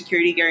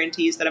cybersecurity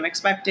guarantees that I'm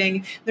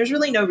expecting. There's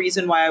really no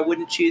reason why I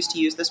wouldn't choose to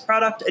use this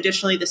product.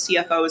 Additionally, the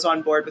CFO is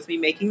on board with me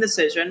making the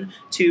decision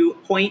to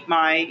point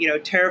my,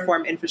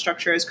 Terraform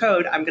infrastructure as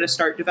code. I'm going to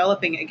start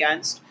developing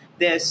against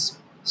this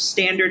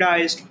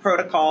standardized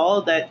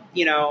protocol that,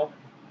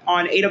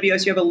 on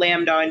AWS you have a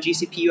Lambda, on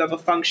GCP you have a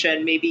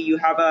function, maybe you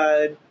have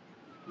a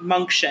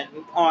Munction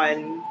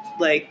on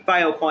like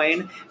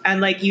Filecoin,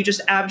 and like you just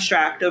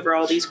abstract over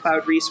all these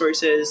cloud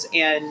resources,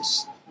 and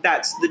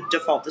that's the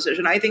default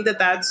decision. I think that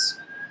that's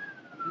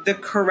the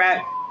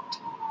correct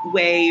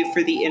way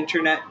for the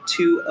internet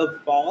to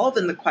evolve.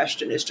 And the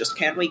question is just,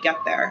 can we get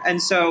there?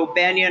 And so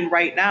Banyan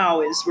right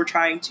now is we're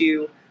trying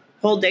to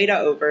pull data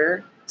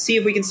over, see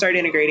if we can start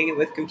integrating it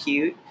with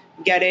compute,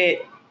 get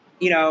it,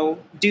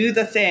 do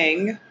the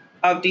thing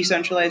of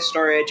decentralized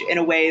storage in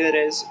a way that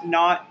is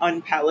not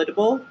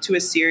unpalatable to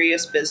a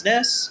serious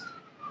business.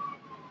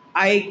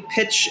 I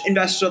pitch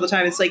investors all the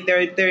time. It's like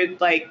they're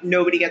like,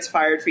 nobody gets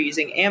fired for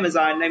using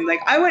Amazon. And I'm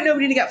like, I want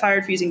nobody to get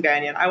fired for using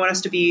Banyan. I want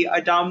us to be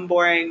a dumb,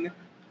 boring,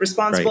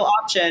 responsible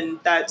option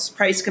that's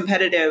price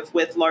competitive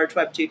with large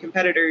Web2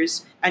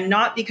 competitors. And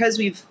not because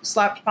we've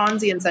slapped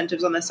Ponzi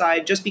incentives on the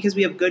side, just because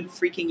we have good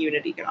freaking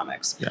unit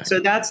economics. Yeah. So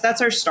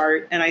that's our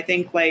start. And I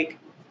think like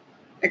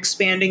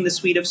expanding the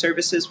suite of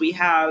services we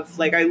have.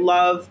 Like I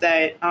love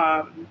that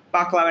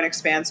Bacalao and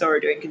Expanso are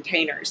doing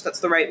containers.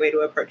 That's the right way to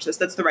approach this.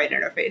 That's the right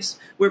interface.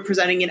 We're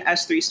presenting an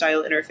S3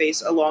 style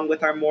interface along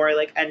with our more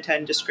like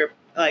end-to-end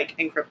like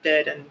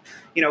encrypted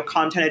and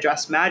content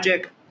addressed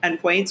magic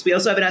endpoints. We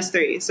also have an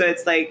S3. So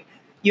it's like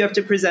you have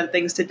to present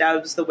things to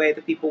devs the way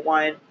that people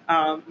want,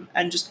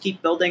 and just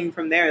keep building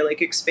from there.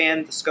 Like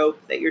expand the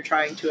scope that you're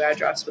trying to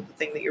address with the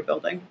thing that you're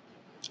building.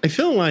 I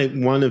feel like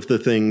one of the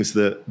things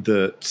that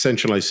the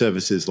centralized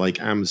services like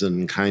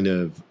Amazon kind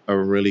of are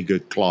a really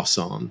good gloss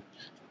on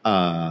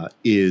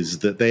is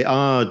that they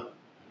are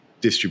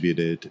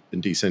distributed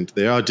and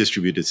they are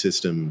distributed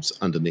systems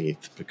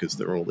underneath, because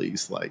there are all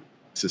these like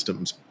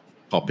systems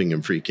popping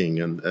and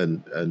freaking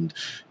and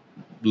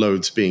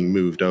loads being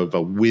moved over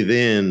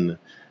within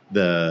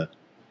the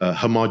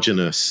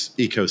homogeneous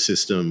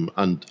ecosystem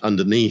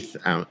underneath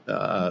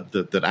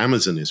that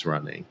Amazon is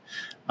running,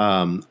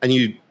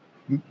 and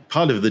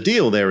part of the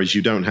deal there is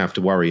you don't have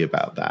to worry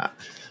about that.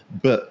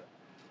 But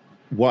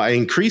what I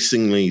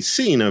increasingly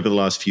seen over the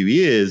last few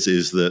years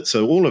is that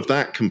so all of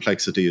that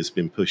complexity has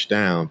been pushed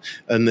down,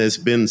 and there's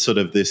been sort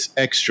of this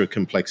extra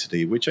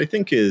complexity, which I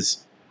think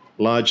is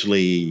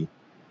largely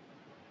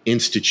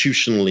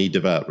institutionally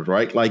developed,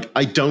 right? Like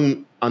I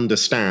don't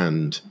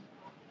understand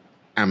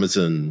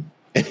Amazon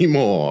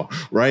anymore,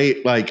 right?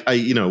 Like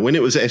when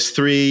it was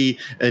S3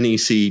 and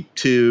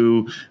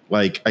EC2,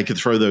 like I could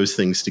throw those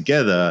things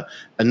together,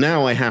 and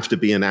now I have to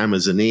be an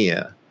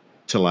Amazoneer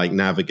to like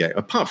navigate.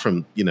 Apart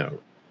from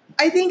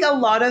I think a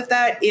lot of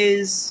that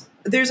is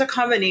there's a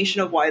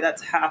combination of why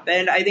that's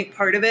happened. I think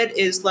part of it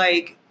is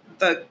like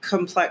the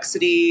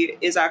complexity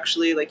is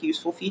actually like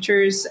useful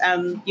features,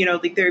 and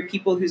like there are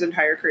people whose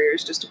entire career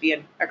is just to be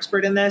an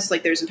expert in this.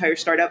 Like there's entire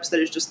startups that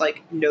is just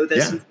like know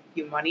this and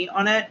you money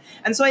on it.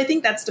 And so I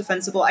think that's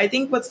defensible. I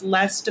think what's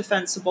less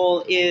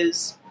defensible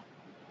is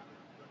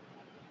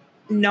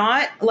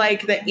not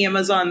like the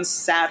Amazon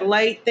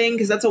satellite thing,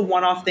 because that's a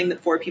one-off thing that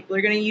 4 people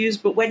are going to use.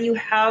 But when you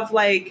have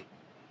like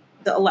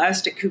the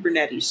Elastic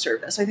Kubernetes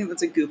service, I think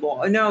that's a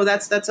Google. No,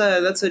 that's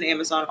an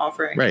Amazon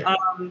offering. Right.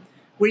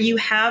 Where you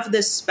have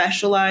this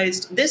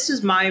specialized, this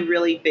is my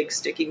really big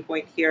sticking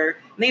point here.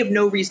 And they have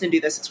no reason to do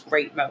this. It's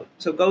great mode.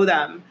 So go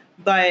them.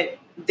 But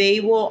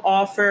they will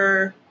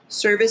offer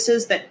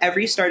services that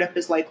every startup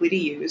is likely to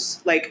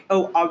use. Like,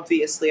 oh,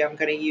 obviously I'm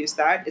going to use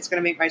that. It's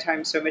going to make my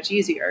time so much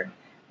easier.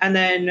 And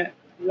then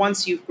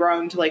once you've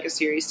grown to like a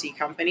Series C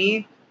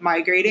company,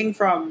 migrating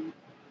from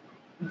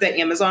the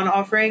Amazon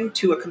offering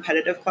to a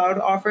competitive cloud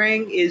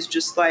offering is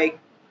just like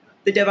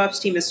the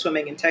DevOps team is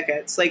swimming in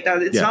tickets. Like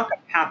that, it's not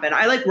going to happen.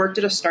 I like worked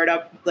at a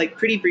startup like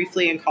pretty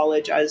briefly in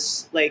college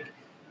as like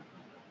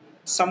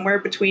somewhere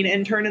between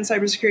intern and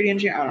cybersecurity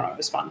engineer. I don't know. It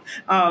was fun.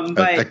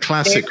 But a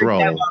classic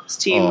role. DevOps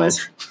team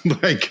was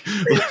like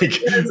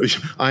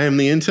I am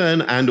the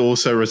intern and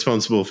also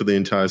responsible for the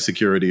entire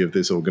security of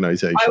this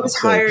organization. I was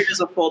hired as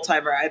a full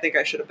timer. I think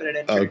I should have been an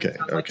intern. Okay.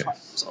 I was like 20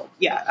 years old.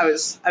 Yeah, I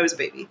was a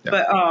baby.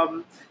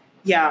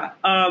 Yeah.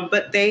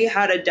 But they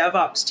had a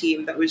DevOps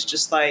team that was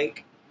just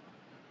like,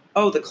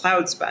 oh, the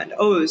cloud spend.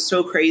 Oh, it was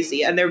so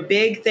crazy. And their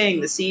big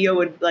thing, the CEO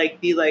would like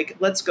be like,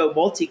 let's go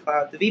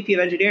multi-cloud. The VP of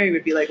engineering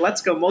would be like,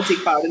 let's go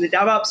multi-cloud. And the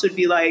DevOps would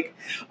be like,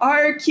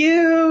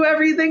 RQ,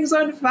 everything's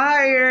on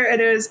fire. And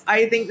it was,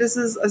 I think this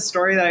is a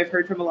story that I've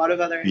heard from a lot of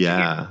other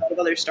engineers, a lot of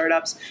other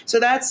startups. So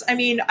that's, I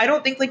mean, I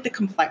don't think like the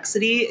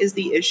complexity is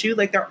the issue.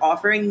 Like they're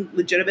offering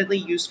legitimately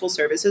useful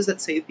services that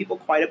save people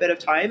quite a bit of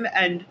time.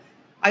 And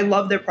I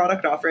love their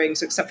product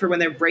offerings, except for when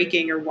they're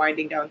breaking or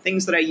winding down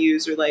things that I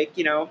use, or like,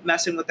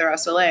 messing with their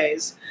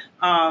SLAs.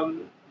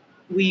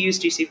 We use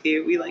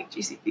GCP. We like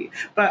GCP,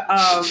 but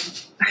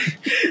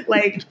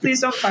like,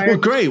 please don't fire. Well,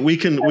 great. We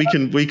can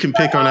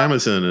pick on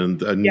Amazon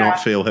and not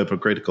feel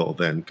hypocritical.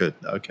 Then good.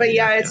 Okay. But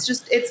it's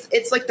just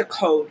it's like the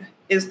code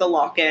is the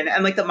lock-in,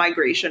 and like the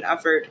migration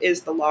effort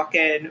is the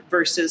lock-in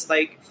versus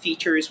like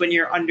features when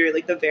you're under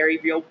like the very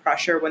real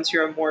pressure once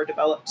you're a more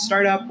developed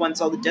startup,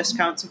 once all the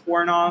discounts have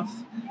worn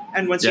off,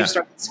 and once you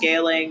start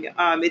scaling.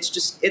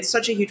 It's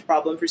such a huge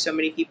problem for so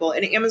many people,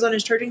 and Amazon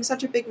is charging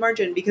such a big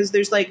margin because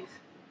there's like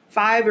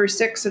 5 or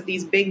 6 of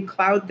these big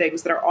cloud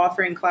things that are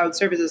offering cloud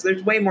services.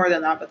 There's way more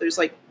than that, but there's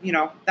like,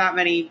 that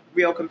many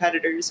real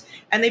competitors.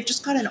 And they've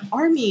just got an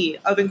army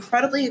of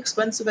incredibly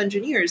expensive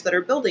engineers that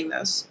are building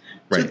this.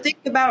 So Right. think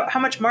about how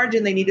much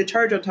margin they need to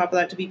charge on top of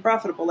that to be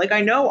profitable. Like,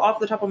 I know off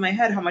the top of my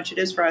head how much it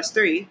is for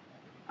S3.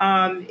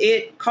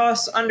 It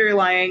costs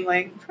underlying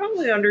like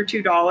probably under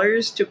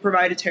 $2 to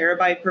provide a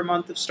terabyte per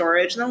month of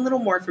storage, and a little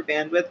more for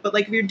bandwidth. But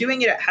like if you're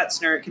doing it at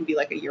Hetzner, it can be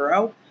like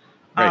 €1.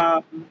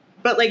 Right.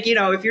 But like,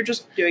 if you're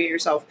just doing it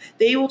yourself,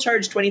 they will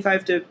charge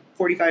 $25 to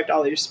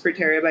 $45 per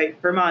terabyte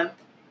per month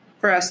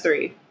for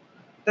S3.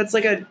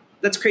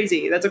 That's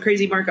crazy. That's a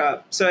crazy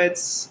markup. So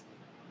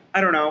I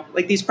don't know,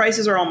 like these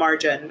prices are all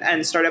margin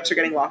and startups are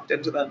getting locked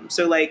into them.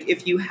 So like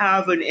if you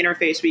have an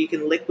interface where you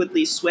can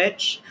liquidly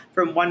switch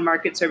from one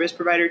market service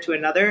provider to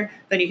another,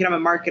 then you can have a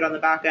market on the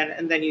back end,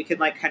 and then you can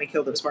like kind of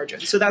kill those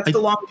margins. So that's the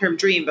long-term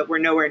dream, but we're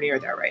nowhere near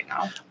there right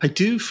now. I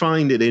do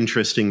find it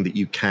interesting that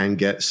you can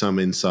get some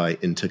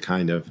insight into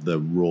kind of the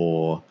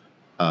raw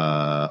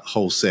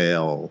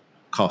wholesale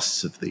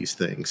costs of these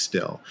things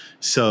still.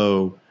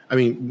 So, I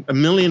mean, a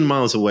million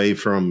miles away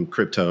from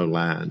crypto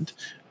land,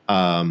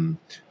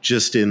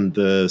 just in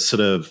the sort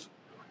of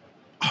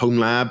home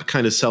lab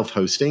kind of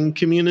self-hosting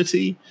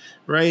community,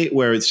 right?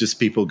 Where it's just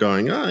people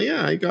going, oh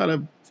yeah, I got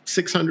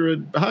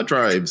 600 hard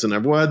drives and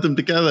I've wired them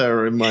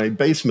together in my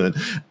basement.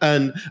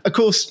 And of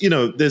course,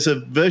 there's a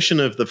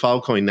version of the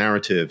Filecoin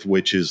narrative,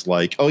 which is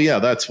like, oh yeah,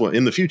 that's what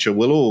in the future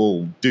we'll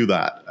all do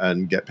that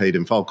and get paid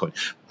in Filecoin.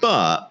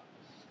 But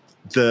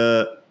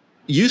the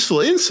useful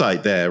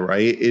insight there,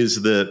 right,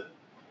 is that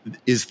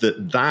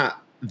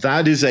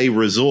is a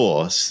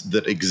resource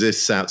that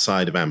exists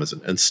outside of Amazon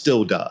and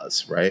still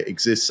does, right?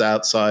 Exists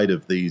outside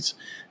of these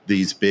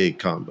big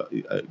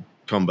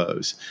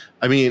combos.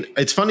 I mean,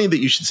 it's funny that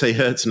you should say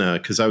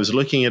Hetzner, because I was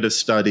looking at a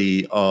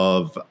study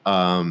of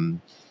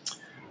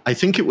I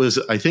think it was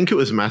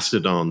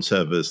Mastodon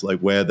servers, like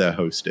where they're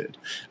hosted.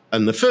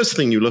 And the first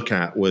thing you look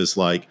at was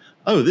like,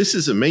 oh, this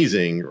is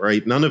amazing,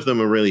 right? None of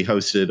them are really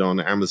hosted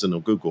on Amazon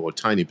or Google, a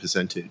tiny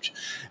percentage.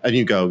 And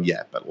you go,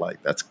 yeah, but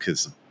like that's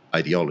because of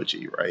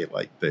ideology, right?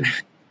 Like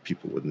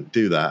people wouldn't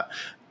do that.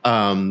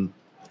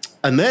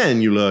 And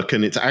then you look,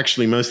 and it's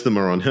actually most of them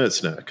are on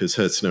Hetzner, because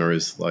Hetzner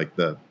is like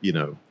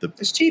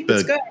it's cheap,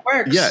 it's good, it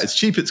works. Yeah, it's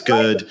cheap, it's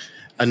good,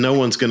 and no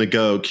one's going to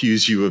go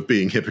accuse you of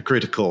being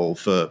hypocritical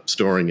for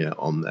storing it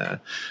on there.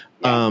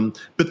 Yeah.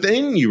 But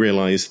then you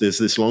realize there's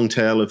this long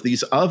tail of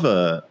these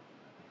other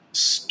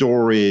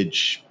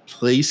storage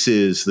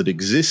places that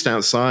exist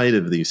outside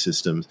of these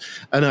systems,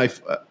 and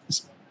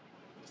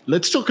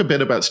let's talk a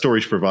bit about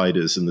storage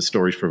providers and the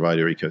storage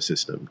provider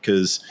ecosystem,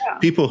 because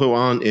people who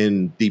aren't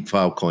in deep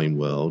Filecoin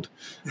world,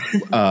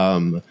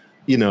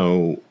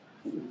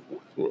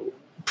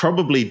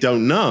 probably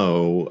don't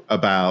know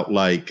about,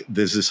 like,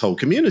 there's this whole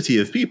community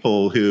of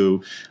people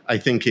who I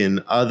think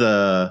in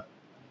other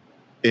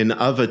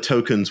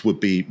tokens would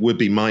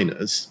be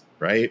miners,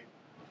 right?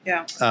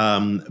 Yeah.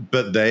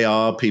 But they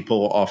are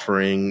people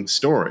offering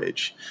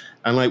storage,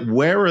 and like,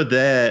 where are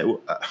there?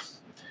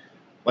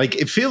 Like,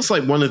 it feels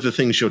like one of the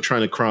things you're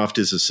trying to craft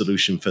is a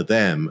solution for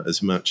them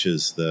as much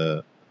as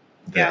the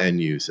end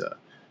user.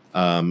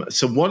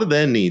 So what are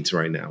their needs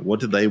right now? What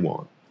do they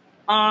want?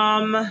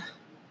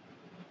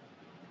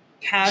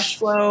 Cash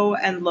flow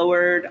and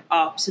lowered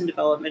ops and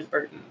development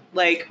burden.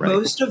 Like,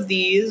 most of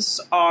these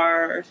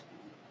are,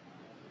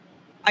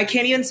 I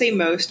can't even say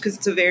most, because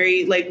it's a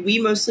very, like, we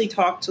mostly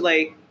talk to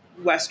like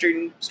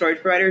Western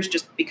storage providers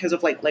just because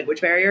of like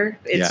language barrier.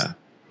 It's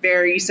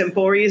very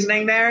simple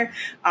reasoning there.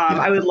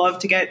 I would love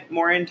to get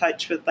more in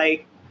touch with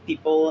like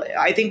people.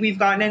 I think we've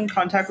gotten in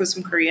contact with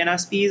some Korean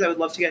SPs. I would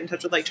love to get in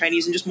touch with like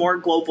Chinese and just more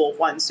global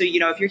ones. So,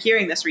 if you're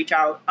hearing this, reach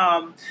out.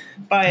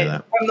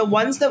 But from the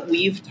ones that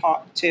we've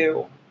talked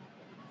to,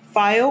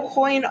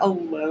 Filecoin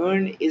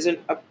alone isn't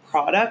a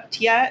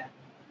product yet.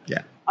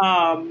 Yeah.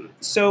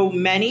 So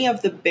many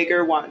of the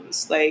bigger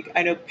ones, like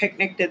I know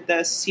Picnic did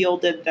this, Seal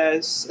did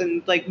this,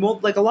 and like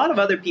a lot of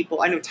other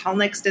people. I know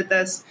Telnix did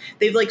this.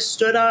 They've like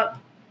stood up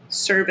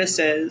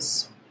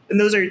services, and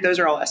those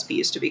are all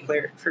SPs, to be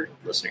clear for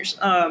listeners.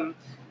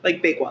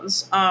 Like big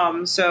ones.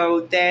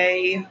 So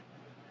they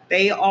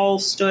all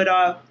stood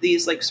up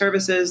these like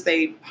services.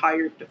 They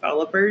hired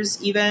developers,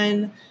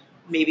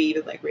 maybe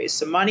even like raised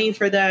some money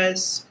for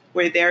this,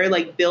 where they're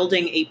like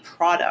building a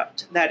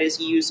product that is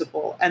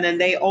usable. And then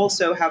they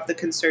also have the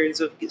concerns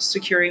of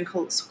securing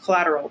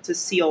collateral to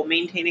Seal,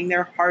 maintaining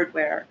their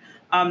hardware.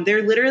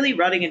 They're literally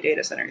running a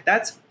data center.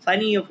 That's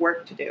plenty of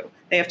work to do.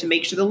 They have to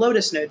make sure the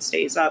Lotus node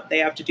stays up. They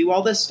have to do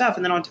all this stuff.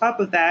 And then on top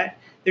of that,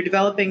 they're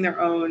developing their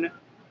own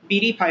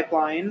BD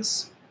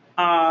pipelines.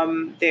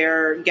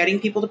 They're getting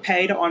people to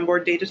pay to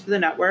onboard data to the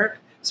network.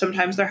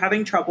 Sometimes they're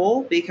having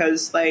trouble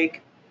because,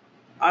 like,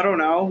 I don't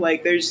know,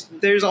 like there's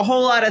a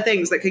whole lot of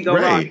things that could go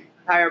wrong in the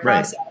entire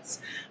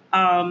process.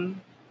 And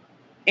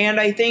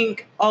I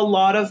think a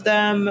lot of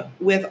them,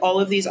 with all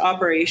of these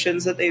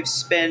operations that they've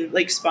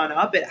spun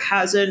up, it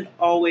hasn't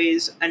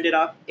always ended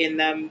up in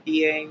them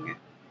being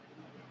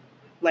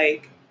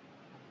like,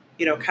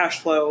 cash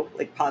flow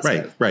like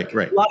positive. Right.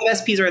 A lot of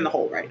SPs are in the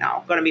hole right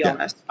now, gonna be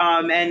honest.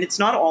 And it's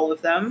not all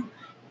of them.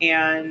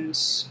 And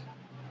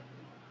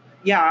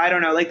yeah, I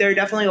don't know. Like there are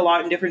definitely a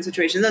lot in different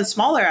situations. And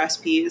smaller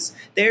SPs,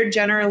 they're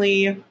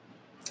generally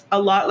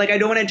a lot, like I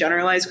don't want to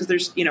generalize because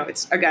there's,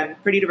 it's again,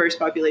 pretty diverse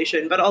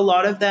population, but a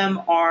lot of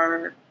them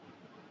are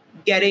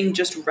getting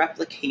just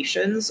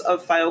replications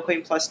of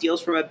Filecoin Plus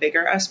deals from a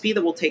bigger SP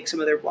that will take some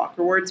of their block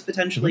rewards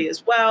potentially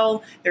as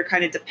well. They're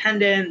kind of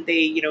dependent.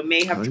 They,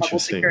 may have trouble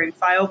securing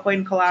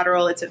Filecoin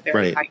collateral. It's at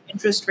very high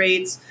interest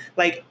rates.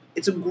 Like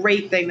it's a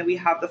great thing that we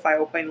have the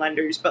Filecoin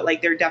lenders, but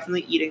like they're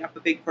definitely eating up a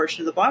big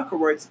portion of the block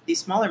rewards that these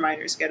smaller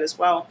miners get as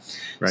well.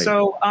 Right.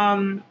 So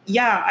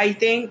I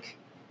think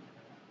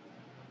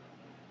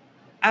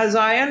as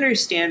I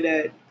understand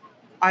it,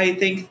 I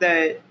think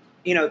that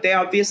they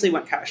obviously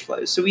want cash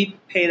flows. So we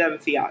pay them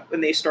fiat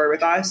when they store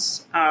with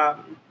us.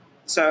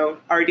 So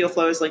our deal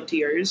flow is linked to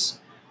yours.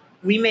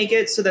 We make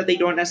it so that they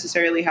don't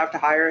necessarily have to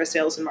hire a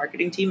sales and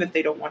marketing team if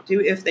they don't want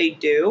to. If they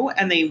do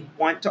and they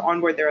want to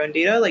onboard their own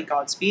data, like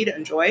Godspeed,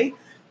 enjoy.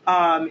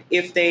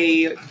 If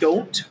they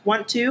don't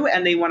want to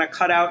and they want to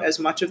cut out as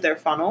much of their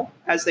funnel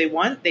as they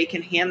want, they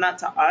can hand that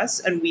to us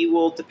and we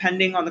will,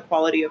 depending on the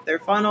quality of their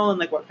funnel and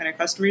like what kind of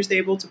customers they're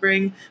able to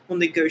bring, we'll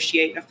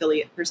negotiate an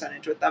affiliate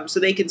percentage with them.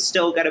 So they can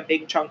still get a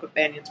big chunk of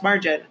Banyan's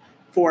margin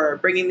for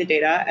bringing the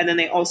data. And then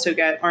they also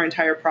get our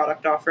entire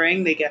product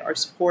offering. They get our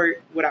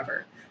support,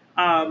 whatever.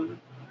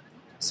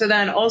 So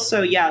then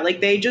also, like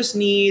they just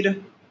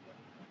need...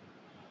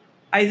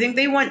 I think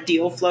they want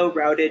deal flow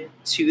routed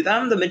to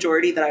them, the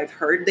majority that I've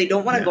heard. They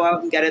don't want to go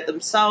out and get it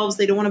themselves.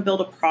 They don't want to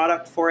build a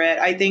product for it.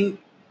 I think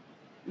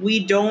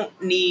we don't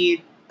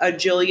need a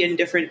jillion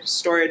different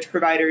storage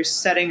providers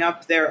setting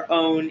up their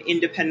own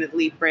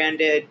independently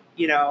branded,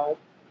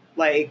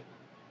 like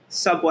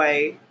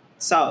Subway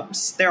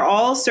subs. They're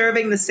all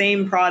serving the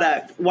same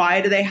product. Why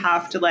do they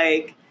have to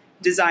like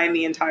design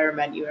the entire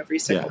menu every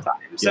single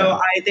time? So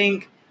I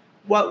think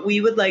what we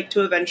would like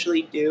to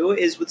eventually do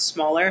is with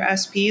smaller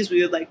SPs,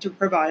 we would like to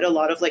provide a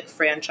lot of like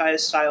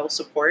franchise style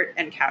support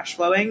and cash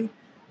flowing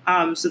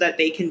so that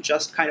they can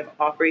just kind of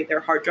operate their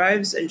hard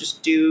drives and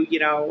just do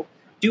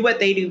what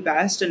they do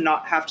best and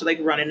not have to like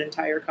run an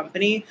entire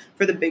company.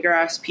 For the bigger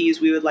SPs,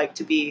 we would like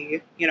to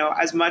be,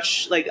 as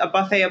much like a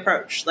buffet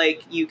approach.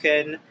 Like you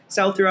can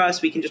sell through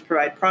us. We can just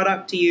provide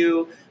product to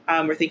you.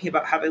 We're thinking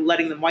about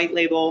letting them white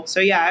label.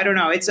 So I don't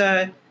know.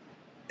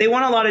 They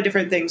want a lot of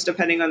different things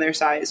depending on their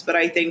size, but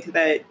I think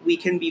that we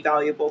can be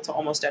valuable to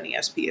almost any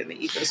SP in the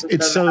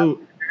ecosystem.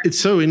 It's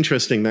so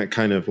interesting that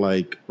kind of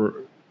like,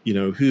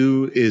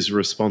 who is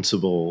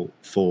responsible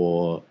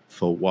for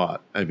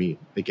what? I mean,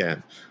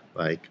 again,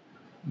 like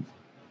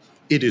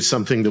it is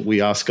something that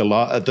we ask a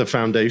lot at the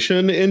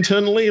foundation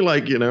internally,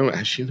 like,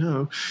 as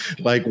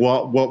like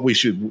where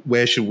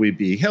should we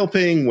be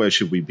helping? Where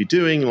should we be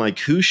doing? Like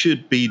who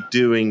should be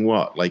doing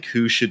what? Like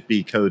who should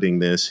be coding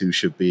this? Who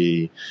should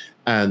be...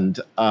 And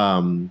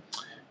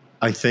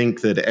I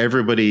think that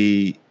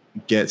everybody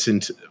gets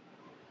into...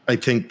 I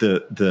think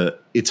that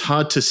it's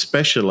hard to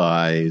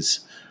specialize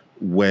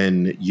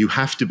when you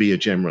have to be a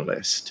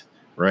generalist,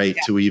 right?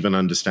 To even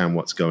understand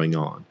what's going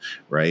on,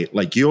 right?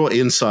 Like your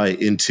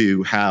insight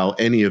into how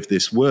any of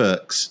this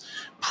works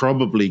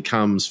probably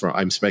comes from,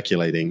 I'm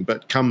speculating,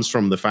 but comes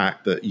from the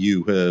fact that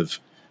you have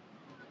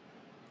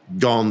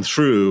gone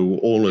through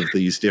all of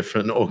these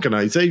different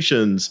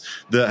organizations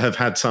that have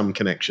had some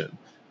connection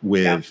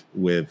with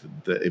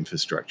the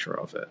infrastructure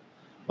of it.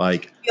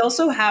 Like we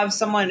also have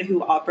someone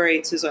who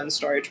operates his own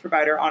storage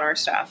provider on our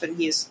staff, and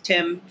he's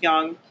Tim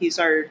Young. He's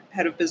our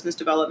head of business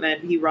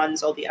development. He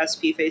runs all the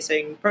SP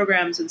facing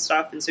programs and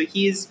stuff. And so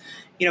he's,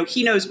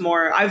 he knows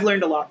more. I've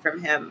learned a lot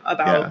from him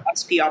about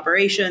SP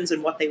operations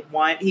and what they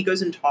want. He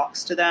goes and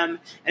talks to them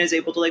and is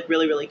able to like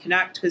really, really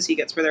connect because he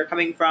gets where they're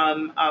coming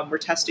from. We're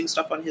testing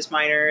stuff on his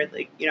miner.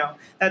 Like,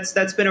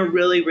 that's been a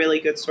really, really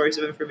good source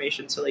of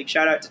information. So like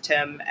shout out to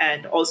Tim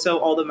and also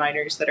all the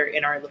miners that are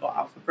in our little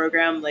alpha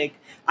program. Like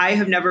I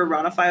have never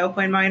run a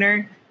Filecoin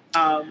miner,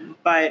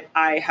 but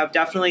I have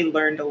definitely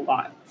learned a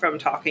lot from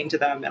talking to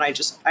them. And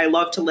I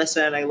love to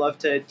listen. I love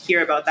to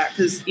hear about that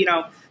because,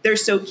 they're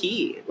so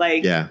key.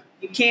 Like,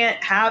 you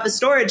can't have a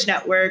storage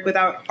network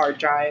without hard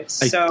drives.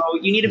 So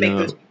you need to make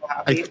those people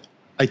happy.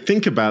 I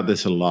think about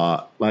this a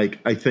lot. Like,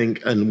 I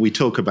think, and we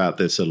talk about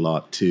this a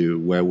lot too,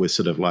 where we're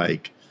sort of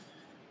like,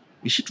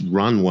 we should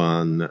run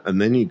one. And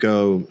then you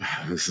go,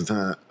 is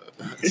that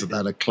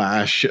a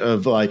clash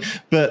of like,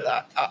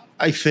 but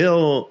I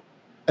feel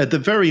at the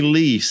very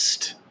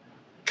least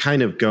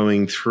kind of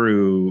going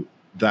through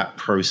that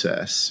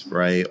process,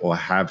 right? Or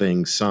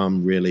having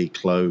some really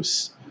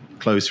close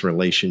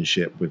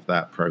relationship with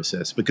that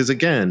process. Because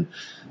again,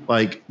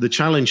 like the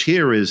challenge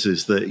here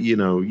is that,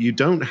 you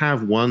don't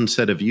have one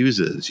set of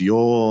users.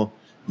 You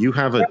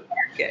have a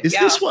market. Is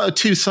this what a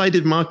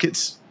two-sided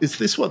market's? Is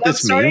this what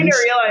this means? I'm starting to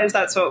realize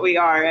that's what we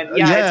are.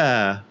 And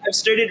I've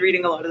started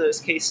reading a lot of those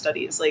case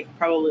studies, like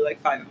probably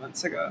like 5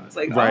 months ago. It's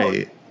like,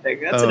 right.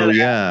 That's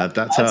another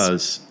that's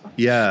us.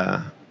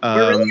 Yeah.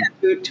 We're really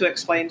at boot to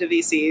explain to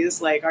VCs,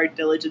 like our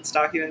diligence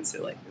documents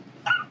are like,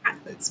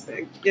 It's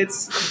big.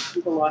 It's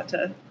a lot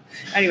to.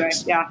 Anyway,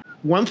 yeah.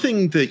 One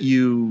thing that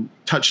you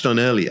touched on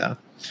earlier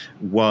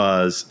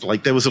was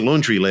like there was a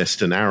laundry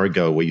list an hour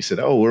ago where you said,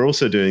 "Oh, we're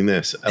also doing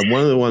this," and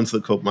one of the ones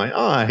that caught my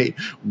eye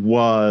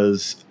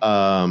was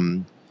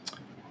a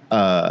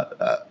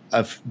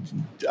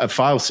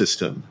file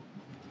system,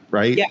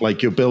 right? Yeah.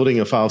 Like you're building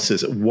a file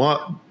system.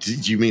 What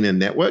did you mean? A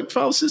network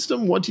file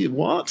system? What?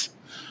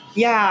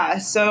 Yeah.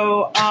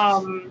 So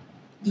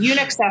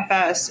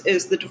UnixFS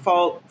is the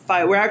default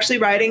file. We're actually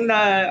writing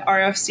the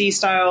RFC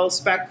style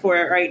spec for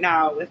it right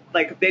now with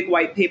like a big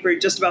white paper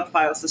just about the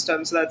file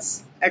system. So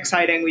that's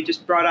exciting. We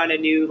just brought on a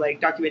new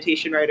like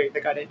documentation writer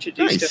that got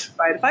introduced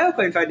by the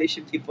Filecoin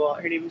Foundation people.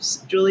 Her name's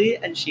Julie,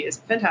 and she is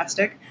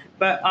fantastic.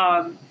 But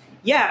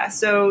yeah,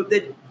 so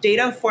the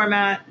data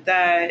format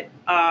that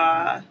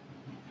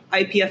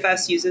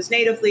IPFS uses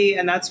natively,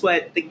 and that's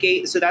what the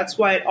gate. So that's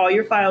what all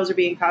your files are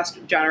being passed.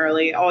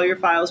 Generally, all your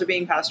files are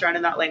being passed around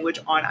in that language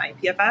on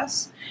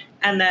IPFS,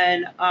 and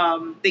then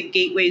the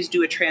gateways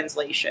do a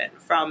translation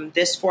from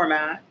this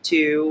format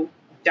to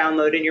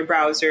download in your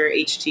browser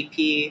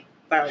HTTP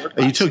file request.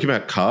 Are you talking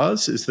about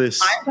cars? Is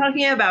this? I'm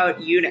talking about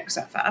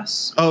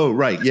UnixFS. Oh,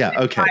 right.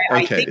 Yeah. Okay.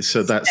 Okay.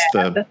 So that's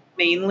the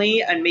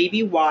mainly, and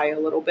maybe Y a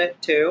little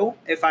bit too,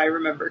 if I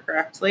remember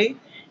correctly.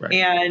 Right.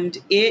 And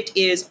it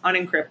is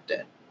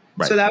unencrypted.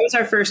 Right. So that was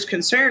our first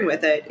concern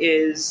with it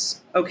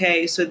is,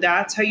 okay, so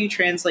that's how you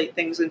translate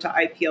things into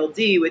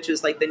IPLD, which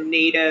is like the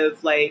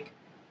native, like,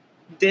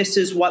 this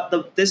is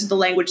the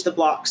language the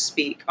blocks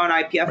speak on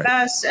IPFS.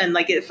 Right. And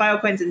like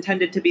Filecoin's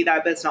intended to be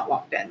that, but it's not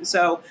locked in.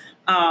 So,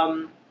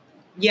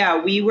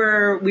 yeah, we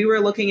were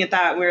looking at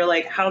that. And we were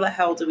like, how the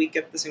hell do we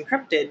get this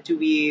encrypted? Do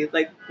we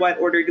what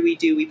order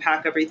do? We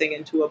pack everything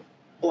into a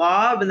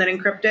blob and then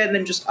encrypt it and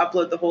then just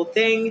upload the whole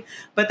thing.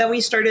 But then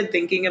we started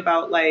thinking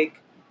about like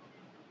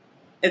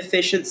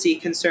efficiency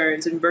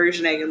concerns and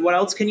versioning and what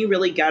else can you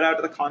really get out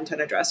of the content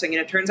addressing.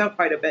 And it turns out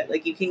quite a bit.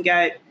 Like you can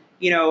get,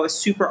 a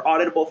super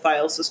auditable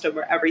file system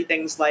where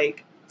everything's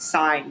like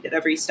signed at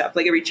every step,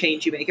 like every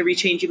change you make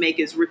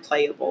is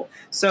replayable.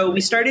 So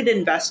we started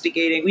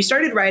investigating, we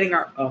started writing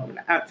our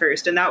own at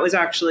first. And that was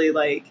actually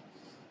like,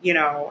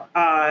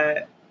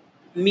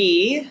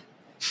 me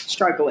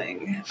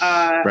struggling.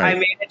 Right. I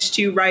managed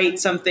to write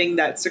something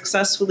that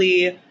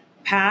successfully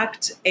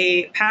packed,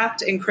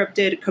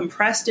 encrypted,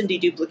 compressed, and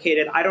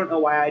deduplicated. I don't know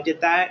why I did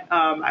that.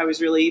 I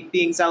was really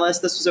being zealous.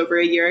 This was over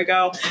a year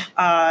ago.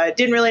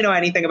 Didn't really know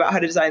anything about how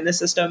to design the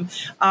system.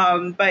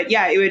 But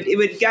yeah, it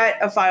would get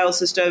a file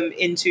system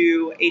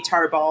into a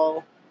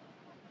tarball.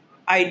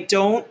 I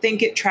don't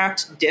think it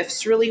tracked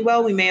diffs really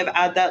well. We may have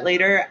added that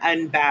later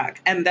and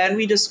back. And then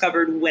we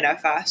discovered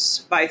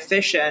WinFS by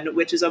Fission,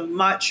 which is a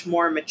much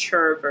more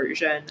mature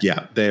version.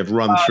 Yeah, they have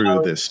run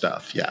through this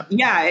stuff. Yeah.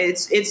 Yeah,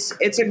 it's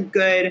a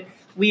good.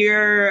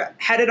 We're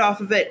headed off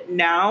of it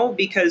now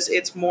because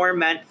it's more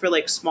meant for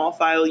like small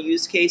file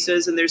use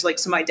cases. And there's like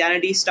some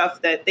identity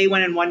stuff that they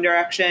went in one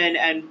direction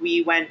and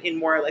we went in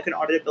more like an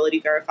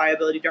auditability,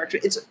 verifiability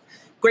direction. It's a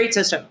great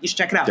system. You should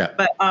check it out. Yeah.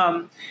 But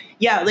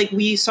yeah, like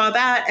we saw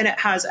that, and it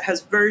has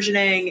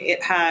versioning.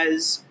 It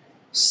has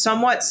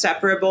somewhat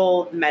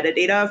separable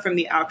metadata from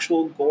the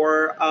actual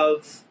gore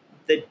of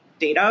the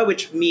data,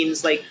 which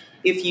means like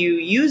if you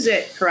use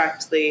it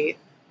correctly,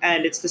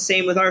 and it's the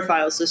same with our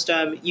file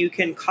system, you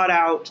can cut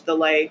out the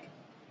like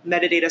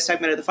metadata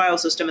segment of the file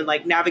system and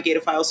like navigate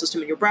a file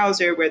system in your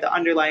browser where the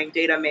underlying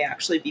data may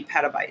actually be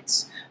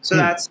petabytes. So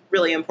that's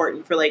really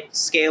important for like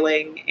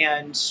scaling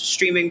and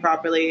streaming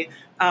properly.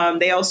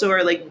 They also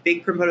are like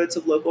big proponents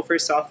of local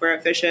first software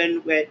at Fission,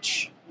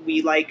 which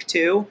we like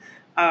too,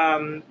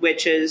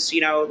 which is,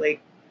 like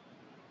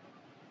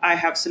I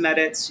have some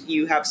edits,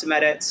 you have some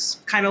edits,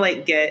 kind of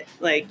like Git,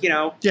 like,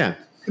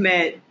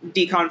 commit,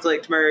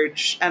 deconflict,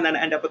 merge, and then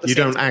end up with the same.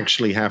 You don't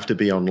actually have to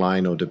be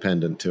online or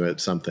dependent to it.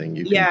 Something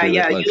you can do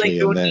it locally,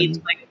 you don't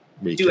need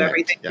to do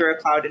everything through a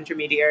cloud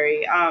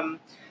intermediary.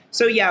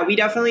 So yeah, we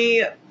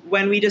definitely,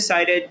 when we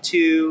decided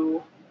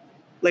to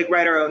like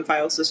write our own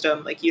file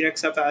system, like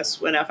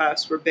UnixFS,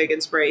 WinFS were big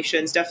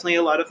inspirations. Definitely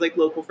a lot of like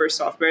local first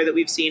software that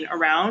we've seen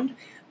around.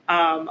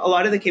 A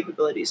lot of the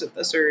capabilities of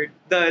this are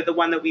the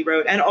one that we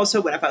wrote, and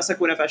also WinFS. Like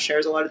WinFS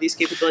shares a lot of these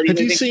capabilities. Have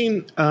you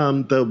seen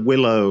the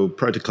Willow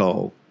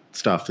protocol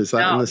stuff? Is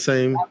that in the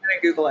same? I'm going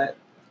to Google it.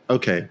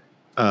 Okay.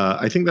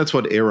 I think that's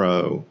what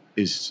Arrow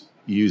is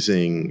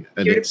using.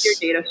 And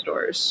peer-to-peer data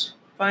stores.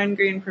 Fine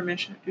grained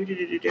permission.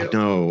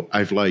 No,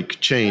 I've like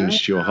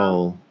changed your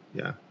whole,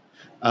 yeah.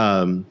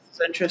 It's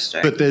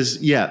interesting. But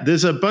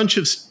there's a bunch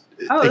of, this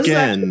is actually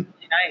really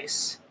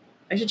nice.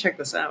 I should check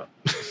this out.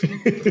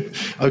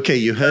 Okay,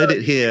 you heard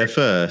it here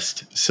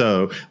first.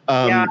 So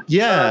I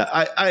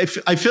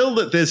feel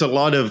that there's a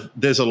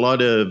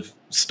lot of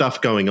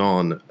stuff going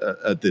on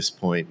at this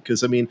point,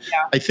 because I mean,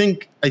 I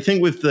think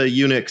with the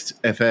Unix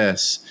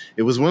FS,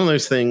 it was one of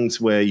those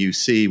things where you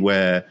see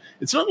where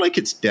it's not like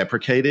it's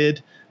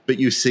deprecated, but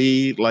you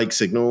see like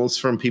signals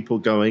from people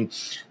going,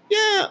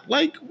 yeah,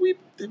 like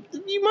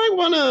you might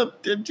want to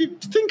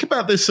think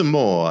about this some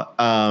more.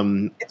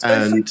 It's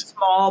good for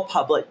small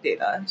public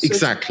data. So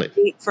exactly. It's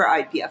great for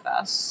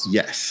IPFS.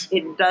 Yes.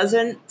 It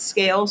doesn't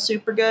scale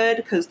super good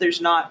because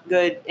there's not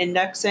good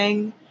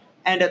indexing.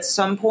 And at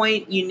some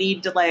point you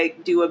need to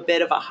like do a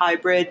bit of a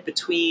hybrid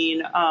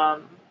between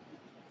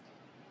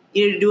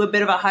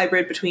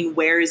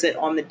where is it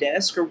on the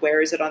disk or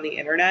where is it on the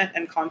internet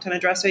and content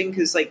addressing,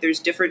 because like there's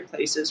different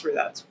places where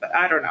that's, but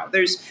I don't know.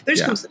 There's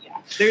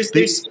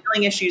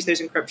scaling issues,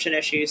 there's encryption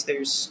issues,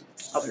 there's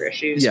other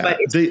issues, but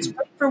it's great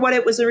for what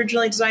it was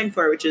originally designed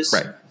for, which is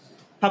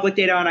public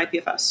data on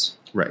IPFS.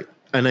 Right.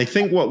 And I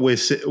think what we're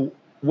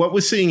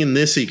seeing in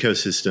this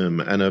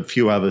ecosystem and a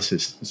few other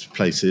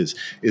places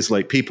is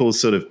like people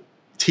sort of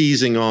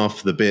teasing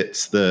off the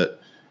bits that,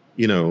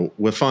 you know,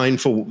 we're fine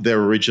for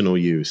their original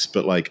use,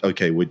 but like,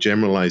 okay, we're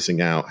generalizing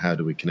out. How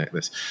do we connect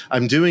this?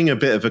 I'm doing a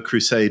bit of a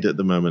crusade at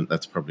the moment.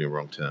 That's probably a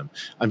wrong term.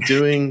 I'm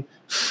doing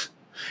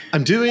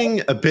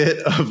a bit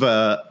of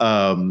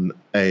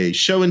a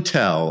show and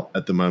tell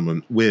at the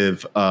moment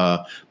with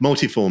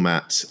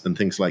multi-formats and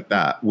things like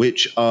that,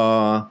 which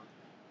are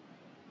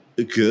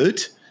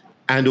good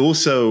and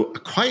also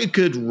quite a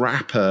good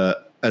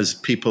wrapper as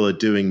people are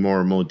doing more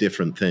and more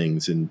different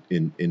things in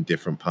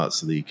different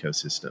parts of the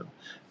ecosystem.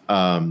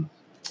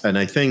 And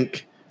I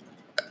think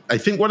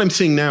what I'm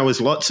seeing now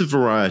is lots of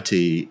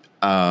variety,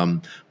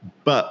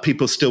 but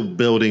people still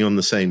building on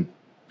the same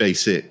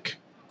basic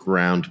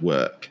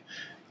groundwork.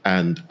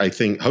 And I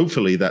think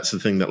hopefully that's the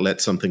thing that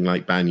lets something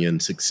like Banyan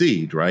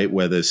succeed, right?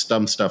 Where there's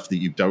some stuff that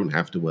you don't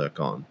have to work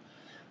on.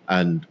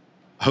 And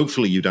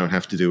hopefully you don't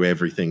have to do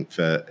everything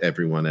for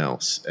everyone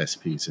else,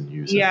 SPs and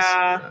users.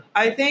 Yeah.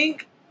 I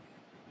think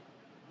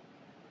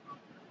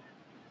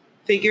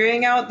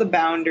figuring out the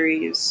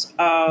boundaries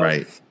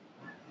of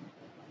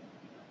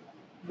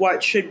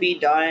what should be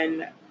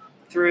done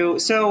through.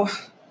 So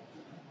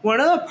one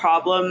of the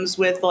problems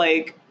with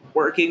like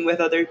working with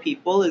other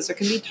people is it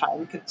can be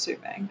time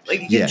consuming.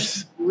 Like, it can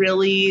just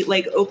really,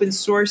 like, open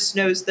source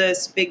knows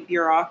this, big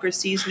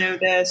bureaucracies know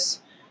this.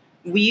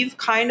 We've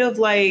kind of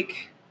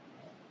like,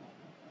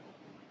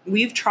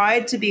 we've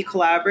tried to be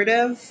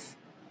collaborative,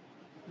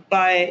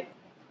 but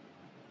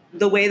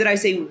the way that I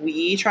say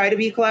we try to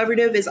be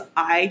collaborative is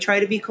I try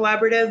to be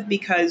collaborative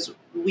because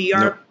we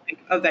are like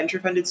a venture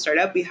funded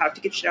startup. We have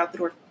to get shit out the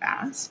door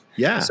fast.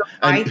 Yeah. So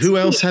and who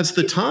else has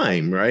the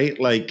time, right?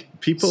 Like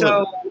people.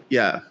 So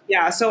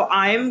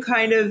I'm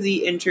kind of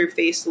the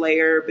interface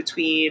layer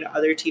between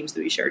other teams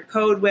that we shared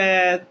code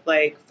with,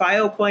 like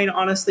Filecoin.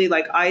 Honestly,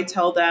 like I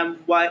tell them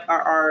what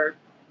are our,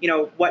 you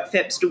know, what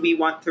FIPS do we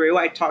want through?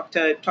 I talked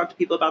to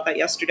people about that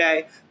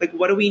yesterday. Like,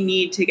 what do we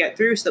need to get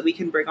through so that we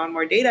can bring on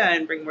more data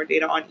and bring more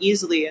data on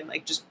easily and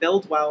like just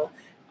build well.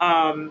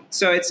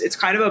 So it's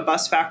kind of a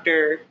bus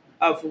factor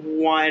of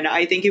one.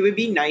 I think it would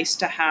be nice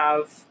to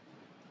have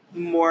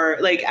more,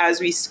 like, as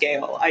we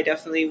scale, I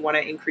definitely want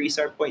to increase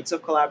our points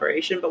of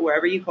collaboration, but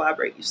wherever you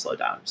collaborate, you slow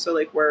down. So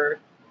like we're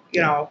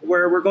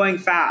going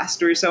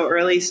fast. We're so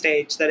early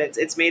stage that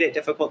it's made it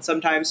difficult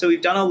sometimes. So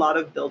we've done a lot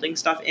of building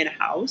stuff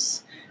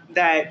in-house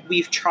that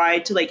we've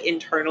tried to like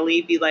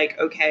internally be like,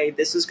 okay,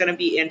 this is going to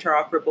be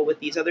interoperable with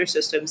these other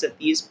systems at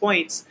these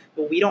points,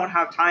 but we don't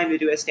have time to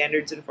do a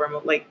standards and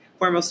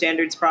formal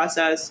standards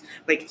process.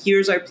 Like,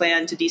 here's our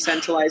plan to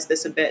decentralize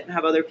this a bit and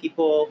have other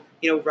people,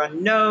 you know,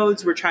 run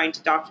nodes. We're trying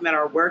to document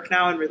our work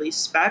now and release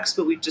specs,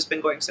 but we've just been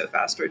going so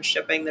fast towards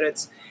shipping that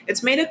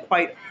it's made it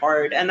quite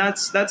hard. And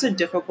that's a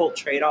difficult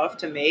trade-off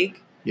to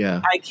make.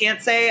 Yeah. I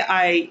can't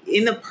say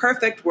in the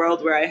perfect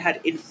world where I had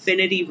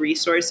infinity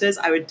resources,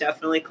 I would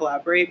definitely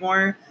collaborate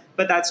more,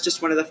 but that's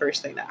just one of the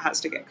first thing that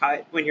has to get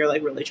cut when you're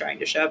like really trying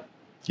to ship.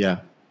 Yeah.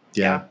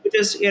 Which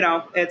is, you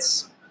know,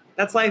 that's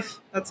life.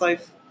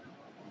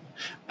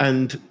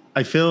 And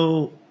I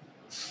feel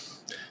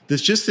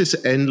there's just this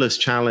endless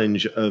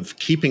challenge of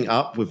keeping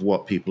up with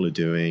what people are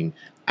doing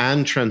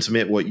and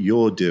transmit what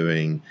you're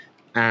doing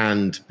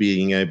and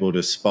being able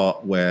to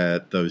spot where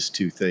those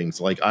two things,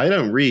 like, I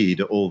don't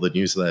read all the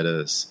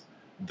newsletters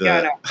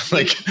that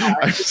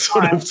I'm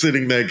sort of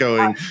sitting there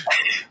going,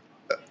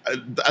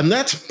 and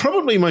that's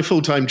probably my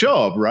full-time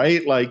job,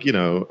 right? Like, you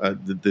know,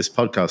 this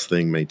podcast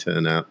thing may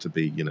turn out to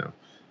be, you know,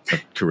 a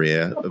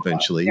career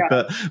eventually,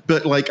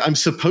 but like I'm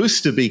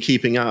supposed to be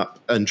keeping up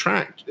and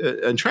track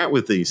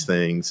with these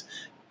things,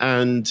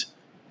 and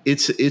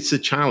it's a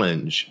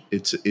challenge. I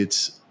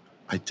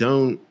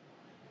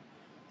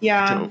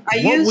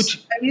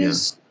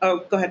use.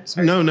 Oh, go ahead.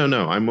 Sorry.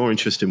 No. I'm more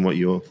interested in what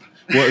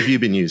have you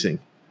been using?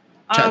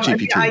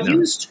 ChatGPT. I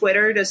use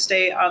Twitter to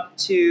stay up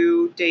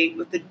to date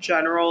with the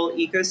general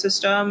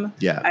ecosystem.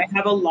 Yeah. I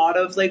have a lot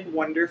of like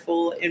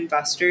wonderful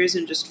investors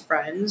and just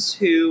friends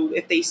who,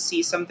 if they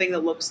see something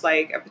that looks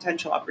like a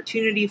potential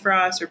opportunity for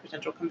us or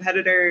potential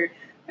competitor,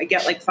 I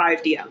get like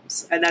 5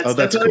 DMs, and that's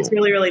always cool.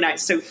 Really, really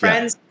nice. So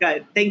friends,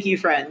 good. Thank you,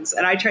 friends.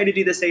 And I try to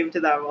do the same to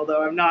them,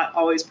 although I'm not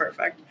always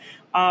perfect.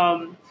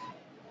 And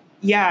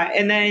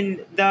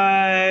then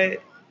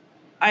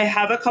I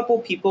have a couple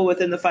people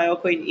within the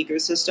Filecoin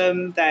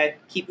ecosystem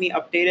that keep me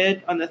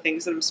updated on the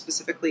things that I'm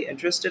specifically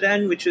interested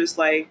in, which is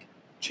like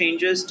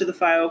changes to the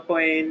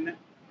Filecoin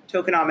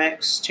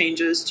tokenomics,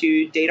 changes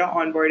to data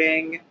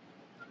onboarding,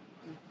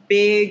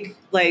 big,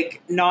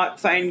 like not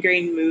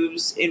fine-grained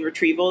moves in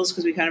retrievals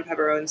because we kind of have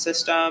our own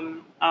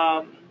system.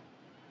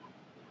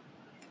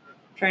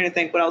 Trying to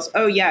think what else.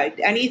 Oh yeah,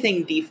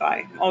 anything DeFi.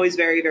 I'm always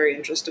very, very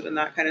interested in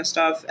that kind of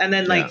stuff. And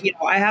then like,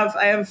 I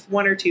have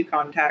one or two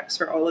contacts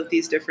for all of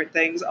these different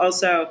things.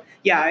 Also,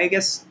 yeah, I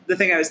guess the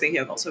thing I was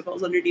thinking of also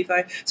falls under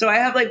DeFi. So I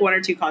have like one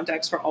or two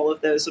contacts for all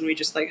of those, and we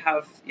just like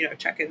have,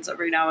 check-ins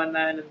every now and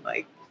then and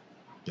like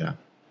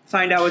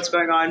find out what's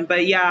going on.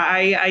 But yeah,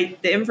 I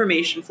the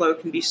information flow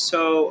can be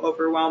so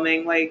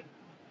overwhelming. Like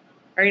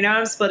right now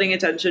I'm splitting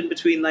attention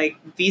between like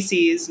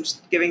VCs and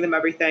just giving them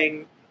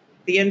everything,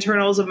 the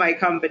internals of my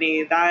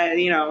company,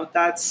 that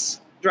that's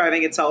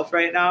driving itself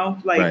right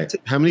now. Like, right.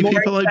 How many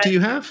people do you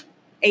have?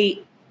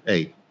 8.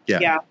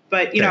 Yeah.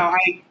 But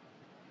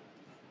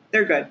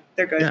they're good.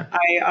 Yeah.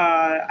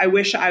 I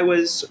wish I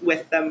was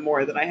with them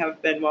more than I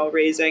have been while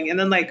raising. And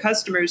then like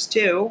customers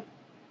too,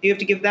 you have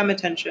to give them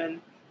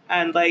attention.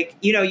 And like,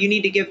 you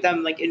need to give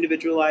them like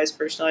individualized,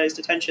 personalized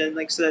attention,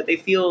 like so that they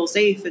feel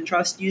safe and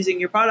trust using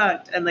your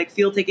product and like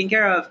feel taken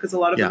care of. Because a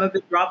lot of them have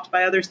been dropped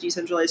by other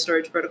decentralized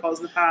storage protocols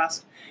in the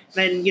past. And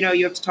then,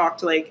 you have to talk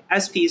to like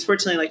SPs.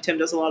 Fortunately, like Tim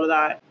does a lot of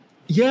that.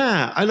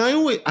 Yeah. And I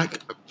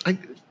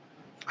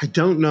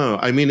don't know.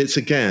 I mean,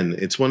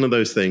 it's one of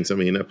those things. I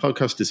mean, a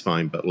podcast is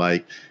fine, but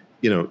like,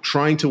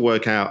 trying to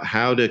work out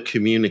how to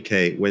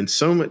communicate when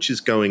so much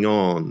is going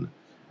on.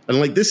 And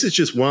like, this is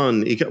just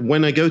one.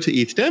 When I go to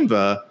ETH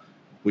Denver,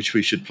 which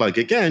we should plug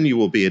again, you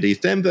will be at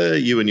ETH Denver,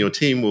 you and your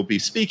team will be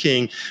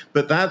speaking.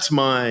 But that's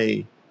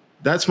my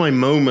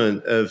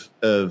moment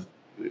of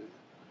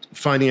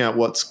finding out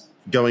what's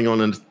going on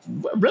in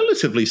a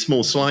relatively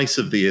small slice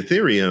of the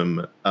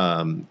Ethereum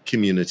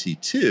community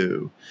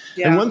too.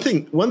 Yeah. And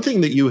one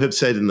thing that you have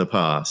said in the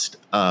past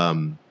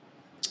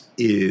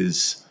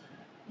is,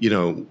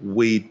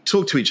 we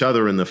talk to each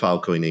other in the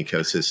Filecoin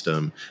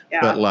ecosystem,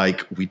 but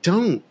like we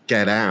don't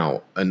get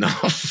out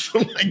enough.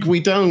 Like we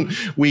don't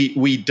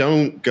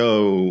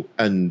go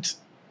and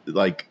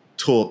like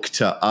talk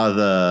to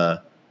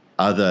other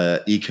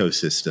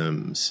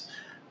ecosystems,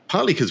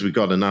 partly because we've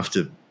got enough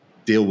to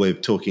deal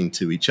with talking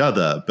to each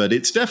other. But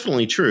it's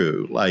definitely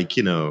true. Like,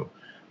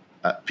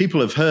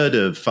 people have heard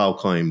of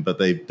Filecoin, but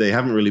they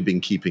haven't really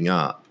been keeping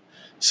up.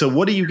 So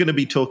what are you going to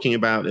be talking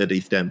about at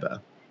ETH Denver?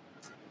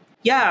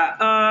 Yeah,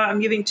 I'm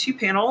giving 2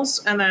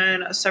 panels and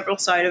then several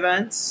side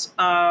events.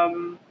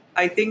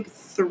 I think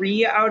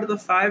 3 out of the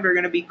 5 are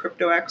going to be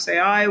Crypto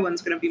XAI.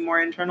 One's going to be more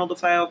internal to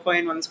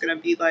Filecoin. One's going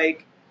to be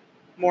like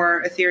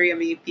more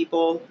Ethereum-y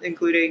people,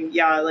 including,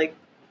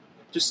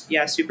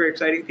 super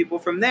exciting people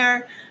from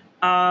there.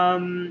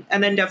 And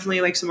then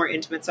definitely like some more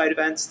intimate side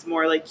events,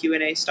 more like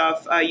Q&A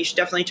stuff. You should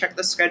definitely check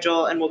the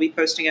schedule, and we'll be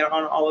posting it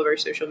on all of our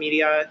social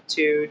media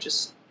to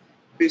just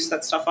boost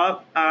that stuff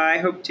up. I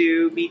hope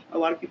to meet a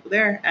lot of people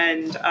there,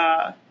 and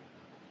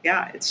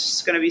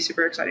it's going to be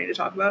super exciting to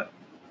talk about.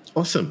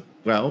 Awesome.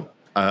 Well,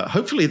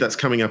 hopefully that's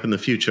coming up in the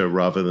future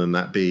rather than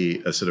that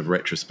be a sort of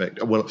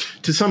retrospective. Well,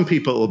 to some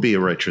people it'll be a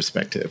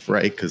retrospective,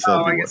 right? Because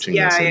they'll be watching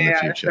this in the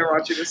future. They're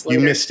watching this later.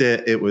 You missed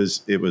it. It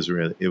was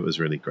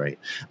really great.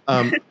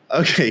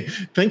 Okay,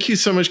 thank you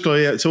so much,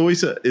 Claudia. It's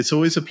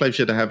always a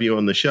pleasure to have you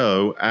on the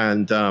show,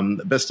 and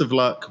best of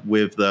luck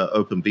with the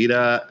open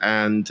beta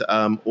and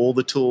all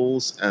the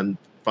tools and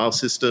file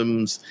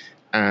systems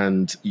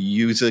and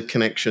user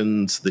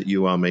connections that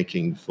you are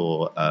making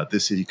for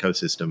this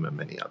ecosystem and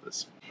many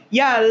others.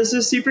 Yeah, this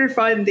was super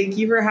fun. Thank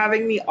you for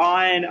having me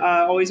on.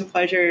 Always a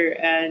pleasure.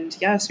 And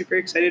yeah, super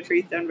excited for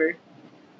ETH Denver.